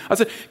Karen. I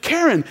said,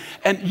 Karen,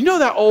 and you know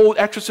that old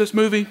Exorcist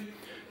movie?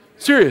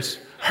 Serious.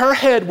 Her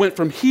head went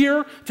from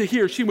here to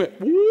here. She went,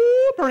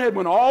 whoop, her head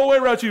went all the way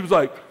around. She was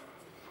like,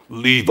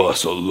 leave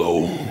us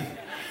alone.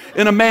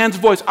 In a man's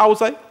voice, I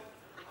was like,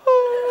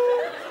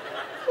 oh,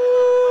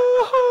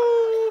 oh,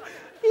 oh.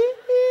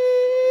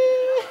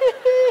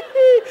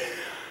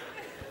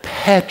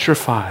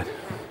 Petrified.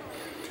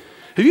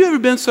 Have you ever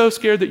been so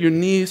scared that your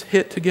knees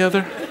hit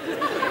together?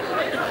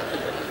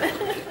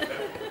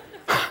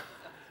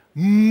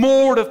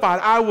 Mortified.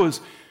 I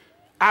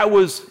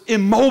was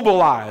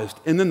immobilized.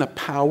 And then the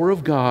power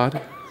of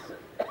God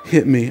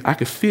hit me. I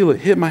could feel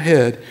it hit my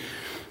head.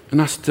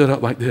 And I stood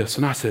up like this.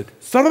 And I said,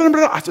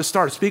 I just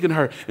started speaking to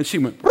her. And she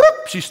went,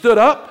 she stood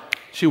up.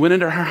 She went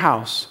into her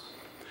house.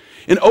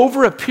 And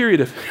over a period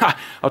of,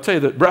 I'll tell you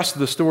the rest of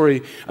the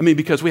story,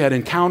 because we had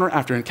encounter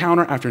after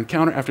encounter after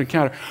encounter after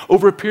encounter.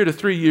 Over a period of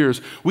 3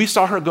 years, we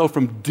saw her go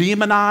from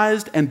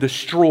demonized and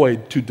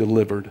destroyed to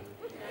delivered.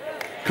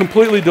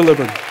 Completely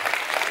delivered.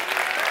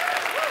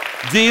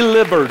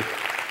 Delivered.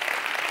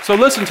 So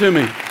listen to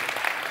me.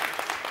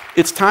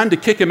 It's time to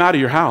kick him out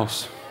of your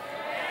house.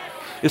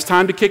 It's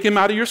time to kick him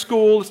out of your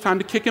school. It's time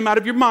to kick him out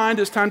of your mind.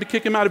 It's time to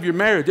kick him out of your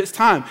marriage. It's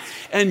time.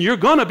 And you're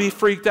going to be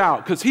freaked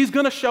out because he's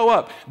going to show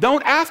up.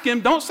 Don't ask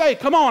him. Don't say,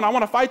 come on, I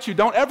want to fight you.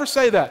 Don't ever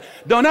say that.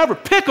 Don't ever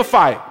pick a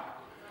fight.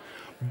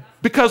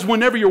 Because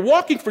whenever you're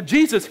walking for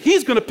Jesus,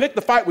 he's going to pick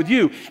the fight with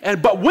you.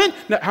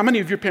 Now, how many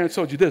of your parents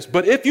told you this?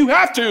 But if you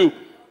have to,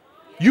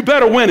 you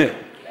better win it.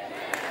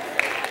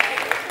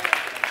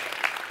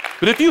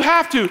 But if you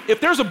have to, if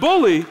there's a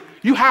bully,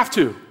 you have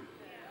to.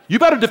 You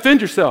better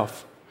defend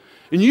yourself.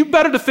 And you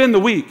better defend the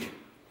weak.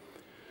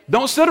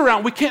 Don't sit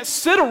around. We can't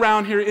sit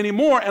around here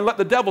anymore and let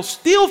the devil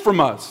steal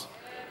from us.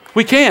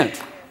 We can't.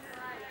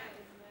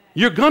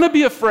 You're going to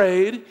be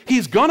afraid.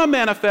 He's going to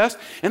manifest.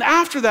 And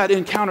after that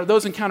encounter,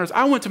 those encounters,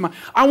 I went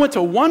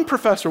to one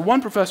professor,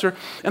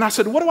 and I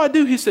said, what do I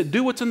do? He said,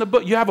 do what's in the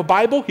book. You have a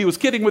Bible? He was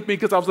kidding with me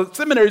because I was a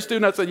seminary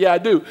student. I said, yeah, I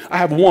do. I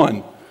have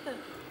one.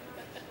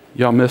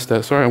 Y'all missed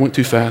that. Sorry, I went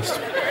too fast.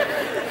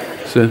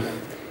 He said,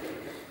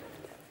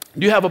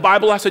 do you have a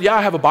Bible? I said, yeah,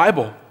 I have a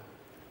Bible.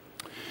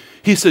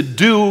 He said,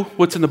 do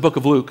what's in the book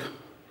of Luke.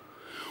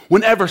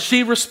 Whenever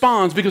she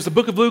responds, because the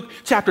book of Luke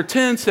chapter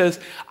 10 says,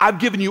 I've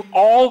given you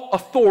all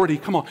authority.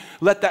 Come on,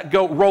 let that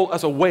go roll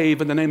as a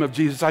wave in the name of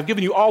Jesus. I've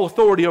given you all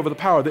authority over the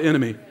power of the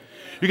enemy.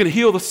 You're going to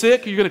heal the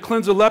sick. You're going to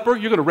cleanse the leper.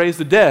 You're going to raise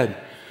the dead.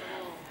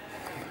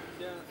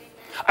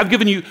 I've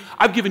given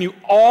you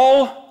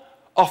all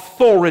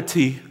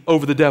authority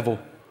over the devil.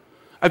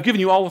 I've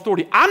given you all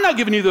authority. I'm not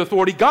giving you the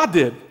authority. God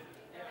did.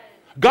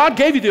 God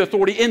gave you the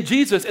authority in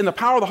Jesus in the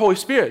power of the Holy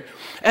Spirit.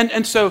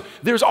 And so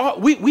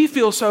we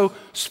feel so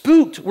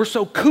spooked. We're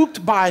so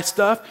cooked by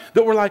stuff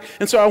that we're like,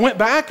 and so I went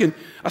back and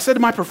I said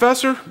to my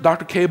professor,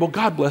 Dr. Cable,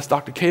 God bless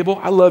Dr. Cable.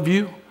 I love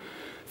you.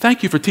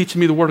 Thank you for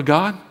teaching me the Word of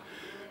God.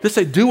 Just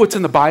say, do what's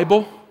in the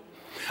Bible.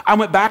 I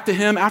went back to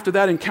him after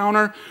that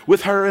encounter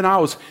with her, and I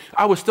was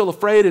still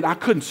afraid, and I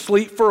couldn't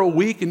sleep for a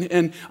week,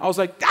 and I was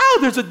like, oh,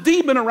 there's a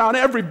demon around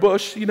every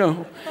bush,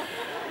 And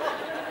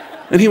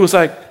he was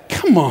like,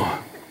 come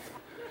on.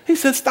 He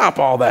said, stop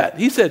all that.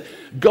 He said,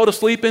 go to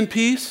sleep in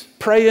peace,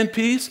 pray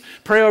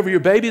over your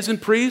babies in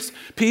peace,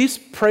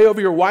 pray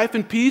over your wife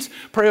in peace,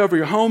 pray over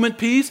your home in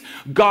peace.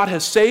 God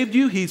has saved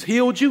you, he's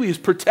healed you, he's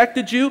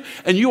protected you,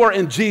 and you are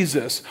in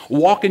Jesus.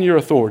 Walk in your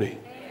authority.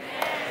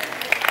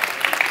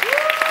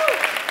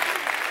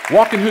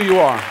 Walk in who you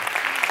are.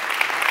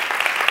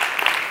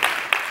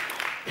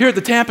 Here at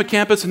the Tampa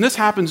campus, and this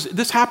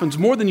happens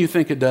more than you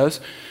think it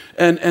does,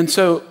 and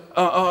so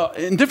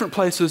in different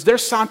places,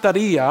 there's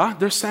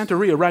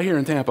Santeria right here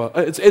in Tampa.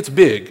 It's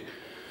big.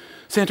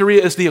 Santeria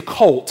is the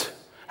occult.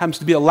 Happens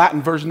to be a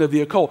Latin version of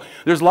the occult.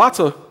 There's lots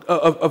of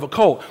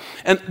occult.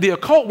 And the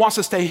occult wants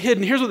to stay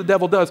hidden. Here's what the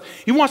devil does.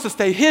 He wants to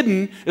stay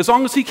hidden as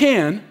long as he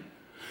can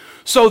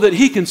so that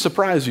he can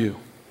surprise you.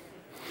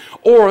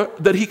 Or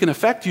that he can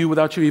affect you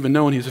without you even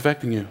knowing he's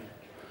affecting you.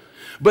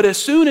 But as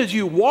soon as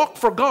you walk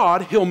for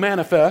God, he'll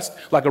manifest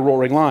like a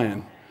roaring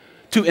lion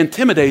to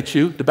intimidate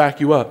you, to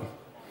back you up.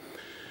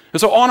 And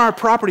so on our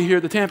property here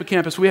at the Tampa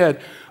campus, we had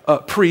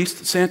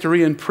priests,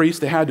 Santerian priests,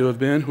 they had to have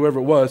been, whoever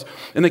it was,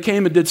 and they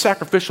came and they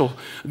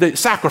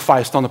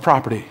sacrificed on the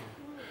property.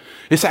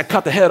 They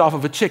cut the head off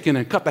of a chicken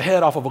and cut the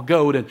head off of a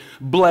goat and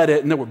bled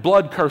it, and there were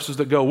blood curses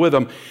that go with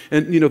them.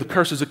 And, the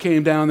curses that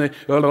came down,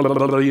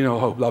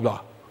 blah,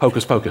 blah.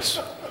 Hocus pocus.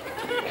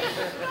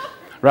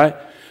 Right?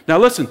 Now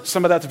listen,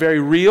 some of that's very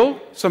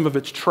real, some of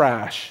it's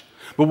trash.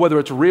 But whether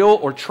it's real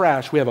or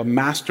trash, we have a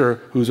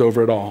master who's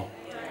over it all.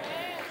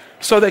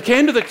 So they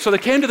came to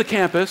the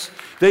campus,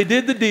 they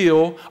did the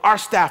deal, our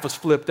staff was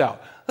flipped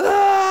out.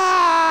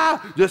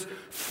 Just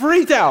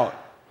freaked out.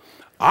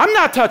 I'm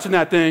not touching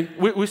that thing.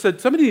 We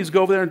said, somebody needs to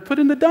go over there and put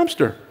it in the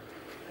dumpster.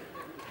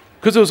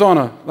 Because it was on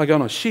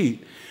a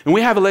sheet. And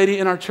we have a lady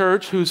in our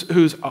church who's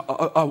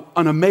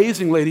an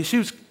amazing lady. She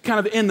was kind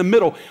of in the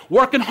middle,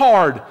 working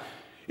hard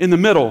in the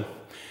middle.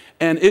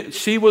 And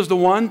she was the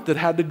one that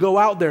had to go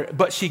out there.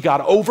 But she got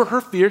over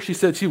her fear. She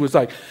said she was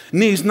like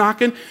knees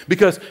knocking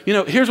because,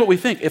 here's what we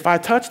think. If I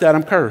touch that,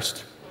 I'm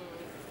cursed.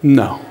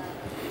 No.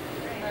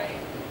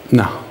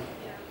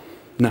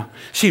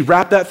 She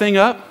wrapped that thing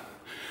up.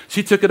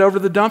 She took it over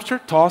to the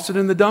dumpster, tossed it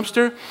in the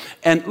dumpster.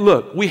 And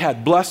look, we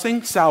had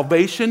blessing,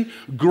 salvation,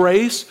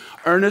 grace,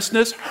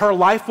 earnestness. Her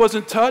life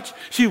wasn't touched.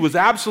 She was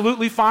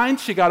absolutely fine.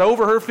 She got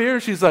over her fear.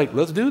 She's like,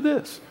 let's do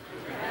this.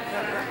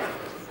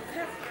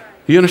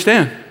 You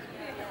understand?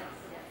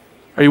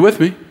 Are you with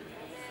me?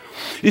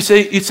 You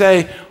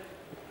say,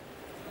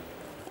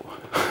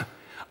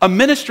 a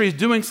ministry is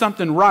doing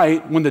something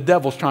right when the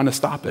devil's trying to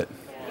stop it.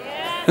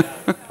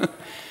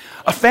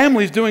 A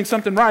family is doing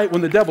something right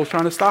when the devil's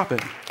trying to stop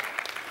it.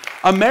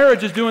 A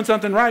marriage is doing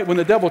something right when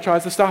the devil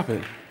tries to stop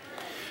it.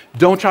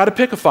 Don't try to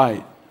pick a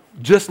fight.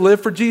 Just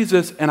live for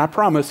Jesus, and I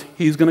promise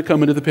he's going to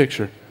come into the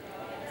picture.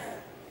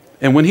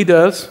 And when he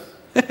does,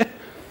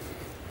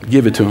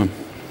 give it to him.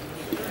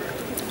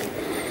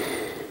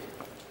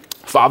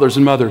 Fathers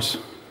and mothers.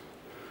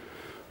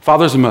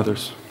 Fathers and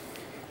mothers.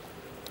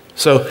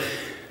 So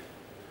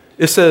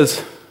it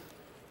says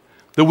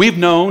that we've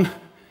known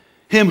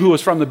him who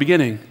was from the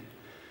beginning.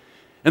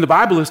 And the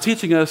Bible is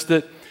teaching us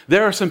that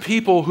there are some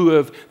people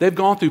who they've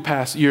gone through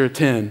past year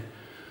 10.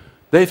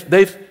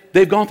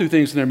 They've gone through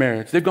things in their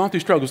marriage. They've gone through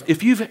struggles.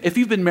 If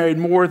you've been married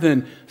more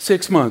than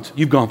 6 months,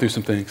 you've gone through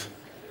some things.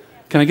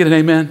 Can I get an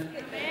amen?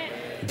 Amen.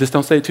 Just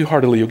don't say it too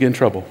heartily. You'll get in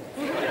trouble.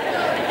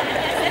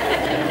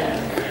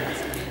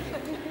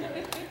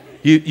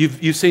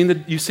 You've seen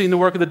the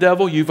work of the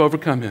devil. You've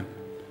overcome him.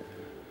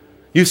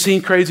 You've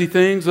seen crazy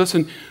things.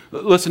 Listen.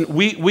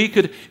 We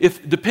could,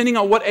 if depending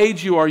on what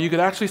age you are, you could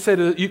actually say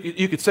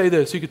you could say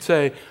this. You could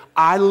say,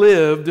 I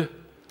lived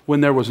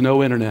when there was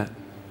no internet.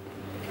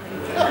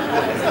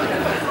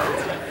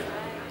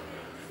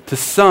 To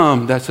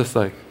some, that's just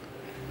like,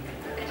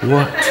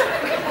 what?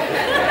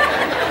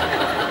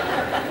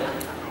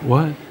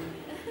 What?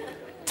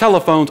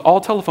 Telephones. All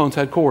telephones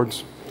had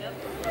cords.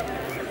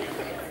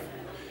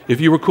 If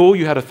you were cool,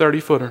 you had a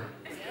 30-footer.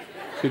 You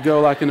could go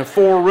like into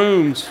 4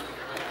 rooms.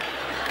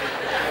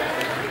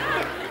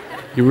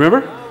 You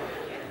remember?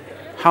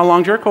 How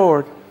long's your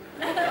cord?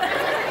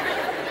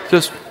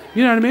 Just,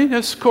 you know what I mean?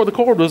 The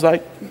cord was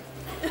like.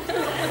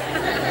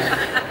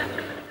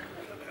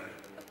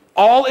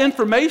 All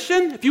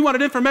information, if you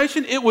wanted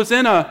information, it was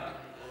in a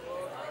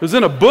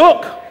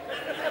book.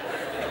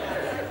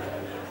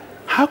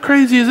 How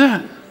crazy is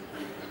that?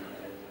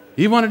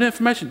 You wanted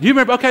information. Do you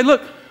remember? Okay,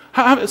 look.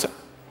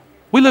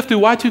 We lived through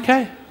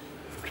Y2K.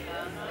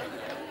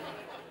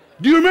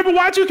 Do you remember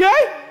Y2K?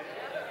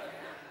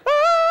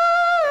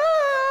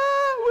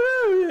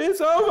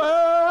 It's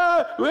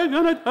over. We're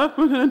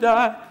gonna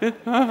die.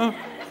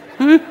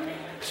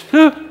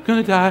 We're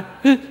gonna die.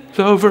 It's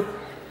over.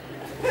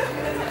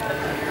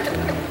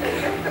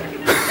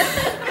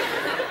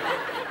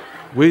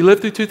 We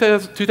lived through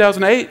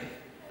 2008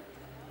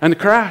 and the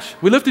crash.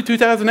 We lived through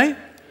 2008.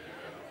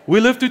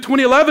 We lived through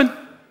 2011.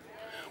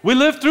 We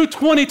lived through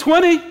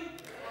 2020.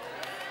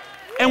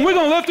 And we're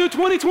going to live through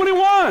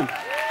 2021.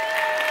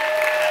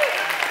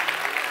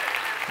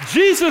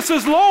 Jesus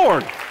is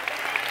Lord.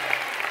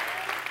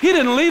 He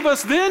didn't leave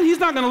us then. He's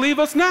not going to leave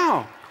us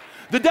now.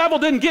 The devil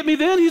didn't get me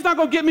then. He's not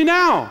going to get me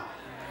now.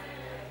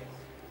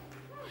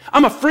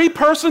 I'm a free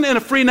person in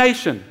a free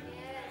nation.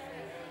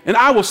 And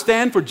I will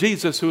stand for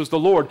Jesus, who is the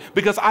Lord,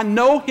 because I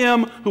know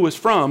him who is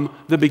from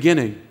the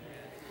beginning.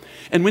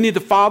 And we need the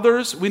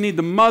fathers, we need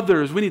the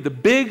mothers, we need the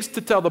bigs to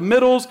tell the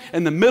middles,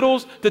 and the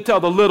middles to tell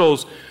the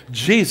littles.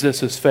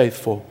 Jesus is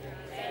faithful.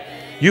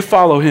 You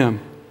follow him.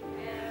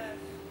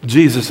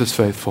 Jesus is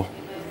faithful.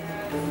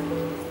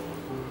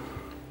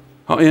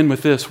 I'll end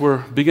with this. We're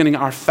beginning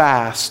our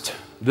fast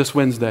this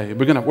Wednesday.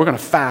 We're gonna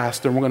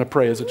fast and we're gonna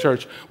pray as a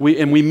church.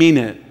 We mean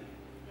it.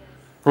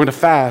 We're gonna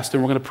fast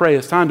and we're gonna pray.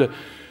 It's time to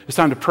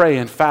pray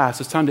and fast.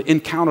 It's time to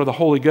encounter the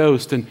Holy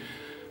Ghost and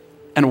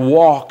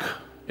walk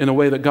in a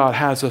way that God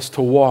has us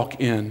to walk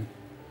in.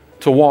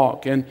 To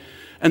walk. And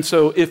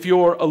so if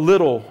you're a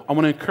little, I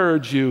want to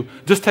encourage you,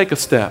 just take a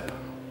step.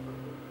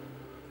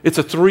 It's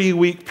a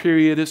 3-week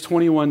period. It's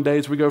 21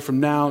 days. We go from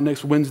now,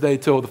 next Wednesday,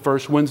 till the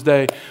first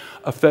Wednesday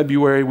of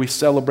February. We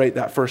celebrate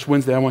that first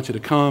Wednesday. I want you to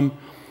come.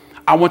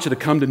 I want you to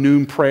come to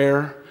noon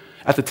prayer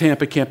at the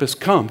Tampa campus.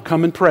 Come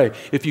and pray.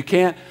 If you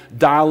can't,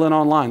 dial in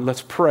online.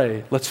 Let's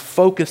pray. Let's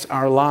focus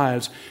our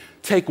lives.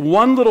 Take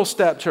one little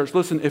step, church.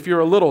 Listen, if you're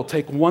a little,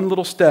 take one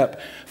little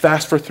step.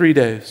 Fast for 3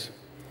 days.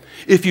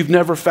 If you've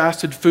never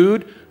fasted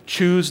food,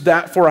 choose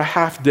that for a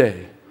half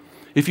day.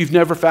 If you've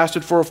never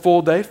fasted for a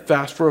full day,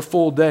 fast for a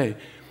full day.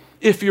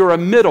 If you're a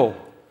middle,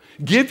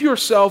 give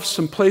yourself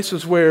some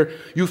places where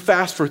you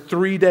fast for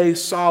 3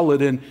 days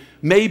solid, and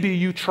maybe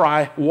you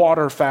try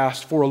water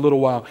fast for a little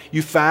while.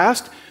 You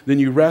fast, then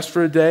you rest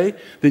for a day,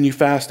 then you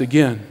fast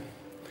again.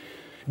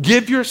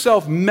 Give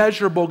yourself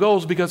measurable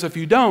goals, because if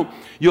you don't,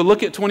 you'll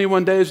look at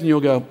 21 days and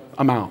you'll go,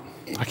 I'm out.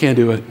 I can't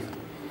do it.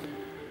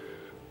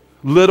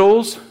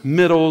 Littles,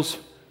 middles,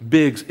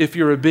 bigs. If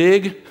you're a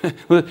big,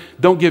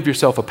 don't give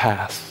yourself a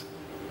pass.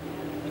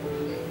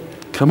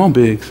 Come on,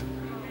 Biggs.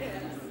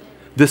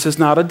 This is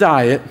not a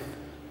diet,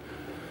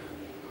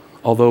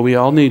 although we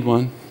all need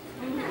one.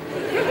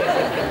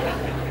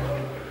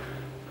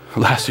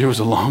 Last year was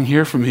a long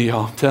year for me,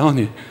 y'all. I'm telling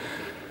you.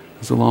 It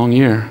was a long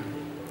year.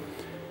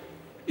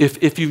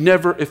 If you've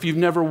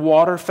never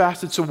water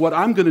fasted, so what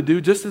I'm going to do,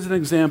 just as an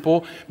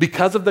example,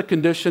 because of the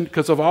condition,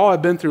 because of all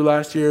I've been through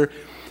last year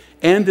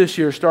and this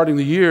year, starting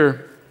the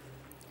year,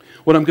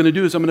 what I'm going to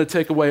do is I'm going to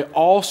take away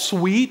all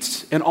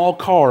sweets and all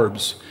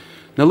carbs.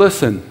 Now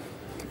listen,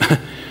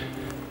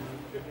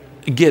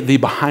 get thee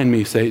behind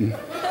me, Satan.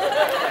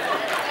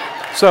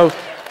 So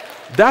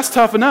that's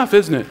tough enough,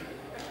 isn't it?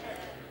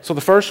 So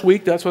the first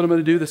week, that's what I'm going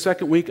to do. The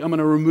second week, I'm going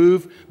to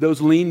remove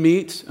those lean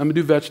meats. I'm going to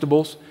do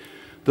vegetables.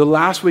 The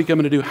last week, I'm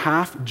going to do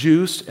half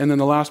juice, and then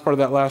the last part of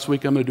that last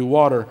week, I'm going to do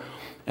water.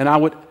 And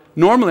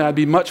normally I'd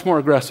be much more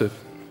aggressive.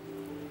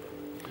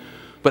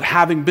 But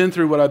having been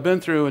through what I've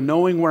been through and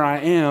knowing where I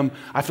am,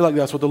 I feel like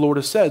that's what the Lord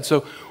has said.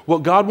 So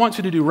what God wants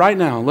you to do right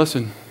now,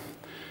 listen,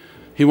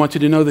 He wants you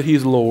to know that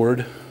He's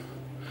Lord.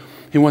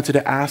 He wants you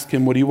to ask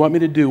Him, what do you want me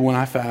to do when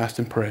I fast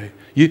and pray?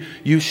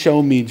 You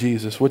show me,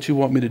 Jesus, what you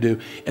want me to do,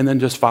 and then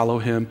just follow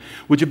Him.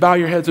 Would you bow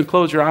your heads and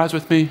close your eyes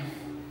with me?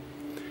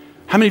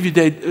 How many of you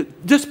did,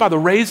 just by the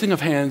raising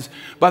of hands,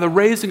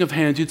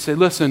 you'd say,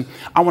 listen,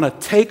 I want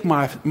to take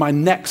my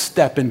next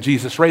step in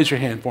Jesus. Raise your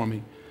hand for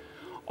me.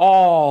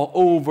 All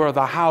over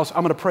the house.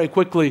 I'm going to pray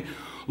quickly.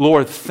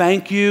 Lord,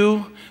 thank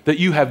you that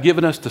you have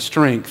given us the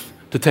strength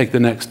to take the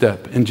next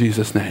step in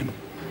Jesus' name.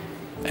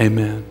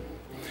 Amen.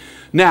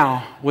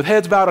 Now, with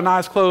heads bowed and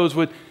eyes closed,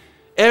 with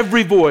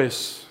every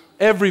voice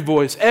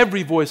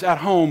at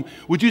home,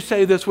 would you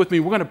say this with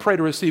me? We're going to pray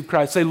to receive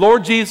Christ. Say,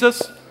 Lord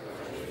Jesus,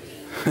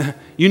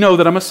 you know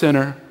that I'm a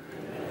sinner.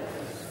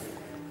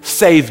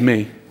 Save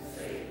me.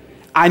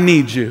 I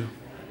need you.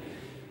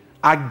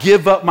 I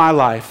give up my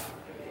life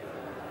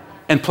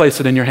and place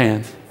it in your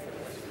hands.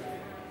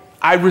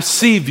 I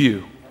receive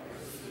you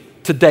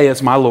today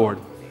as my Lord.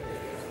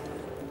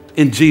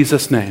 In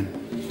Jesus' name.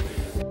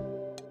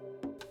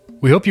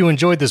 We hope you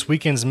enjoyed this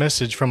weekend's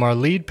message from our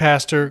lead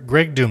pastor,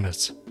 Greg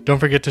Dumas. Don't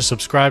forget to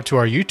subscribe to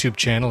our YouTube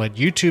channel at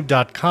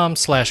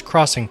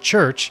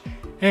youtube.com/crossingchurch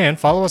and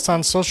follow us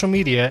on social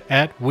media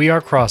at We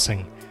Are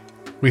Crossing.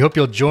 We hope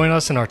you'll join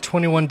us in our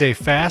 21-day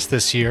fast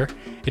this year.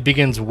 It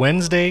begins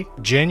Wednesday,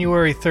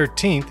 January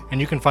 13th, and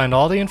you can find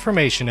all the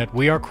information at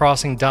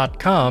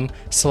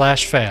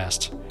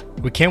wearecrossing.com/fast.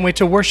 We can't wait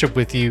to worship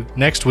with you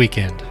next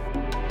weekend.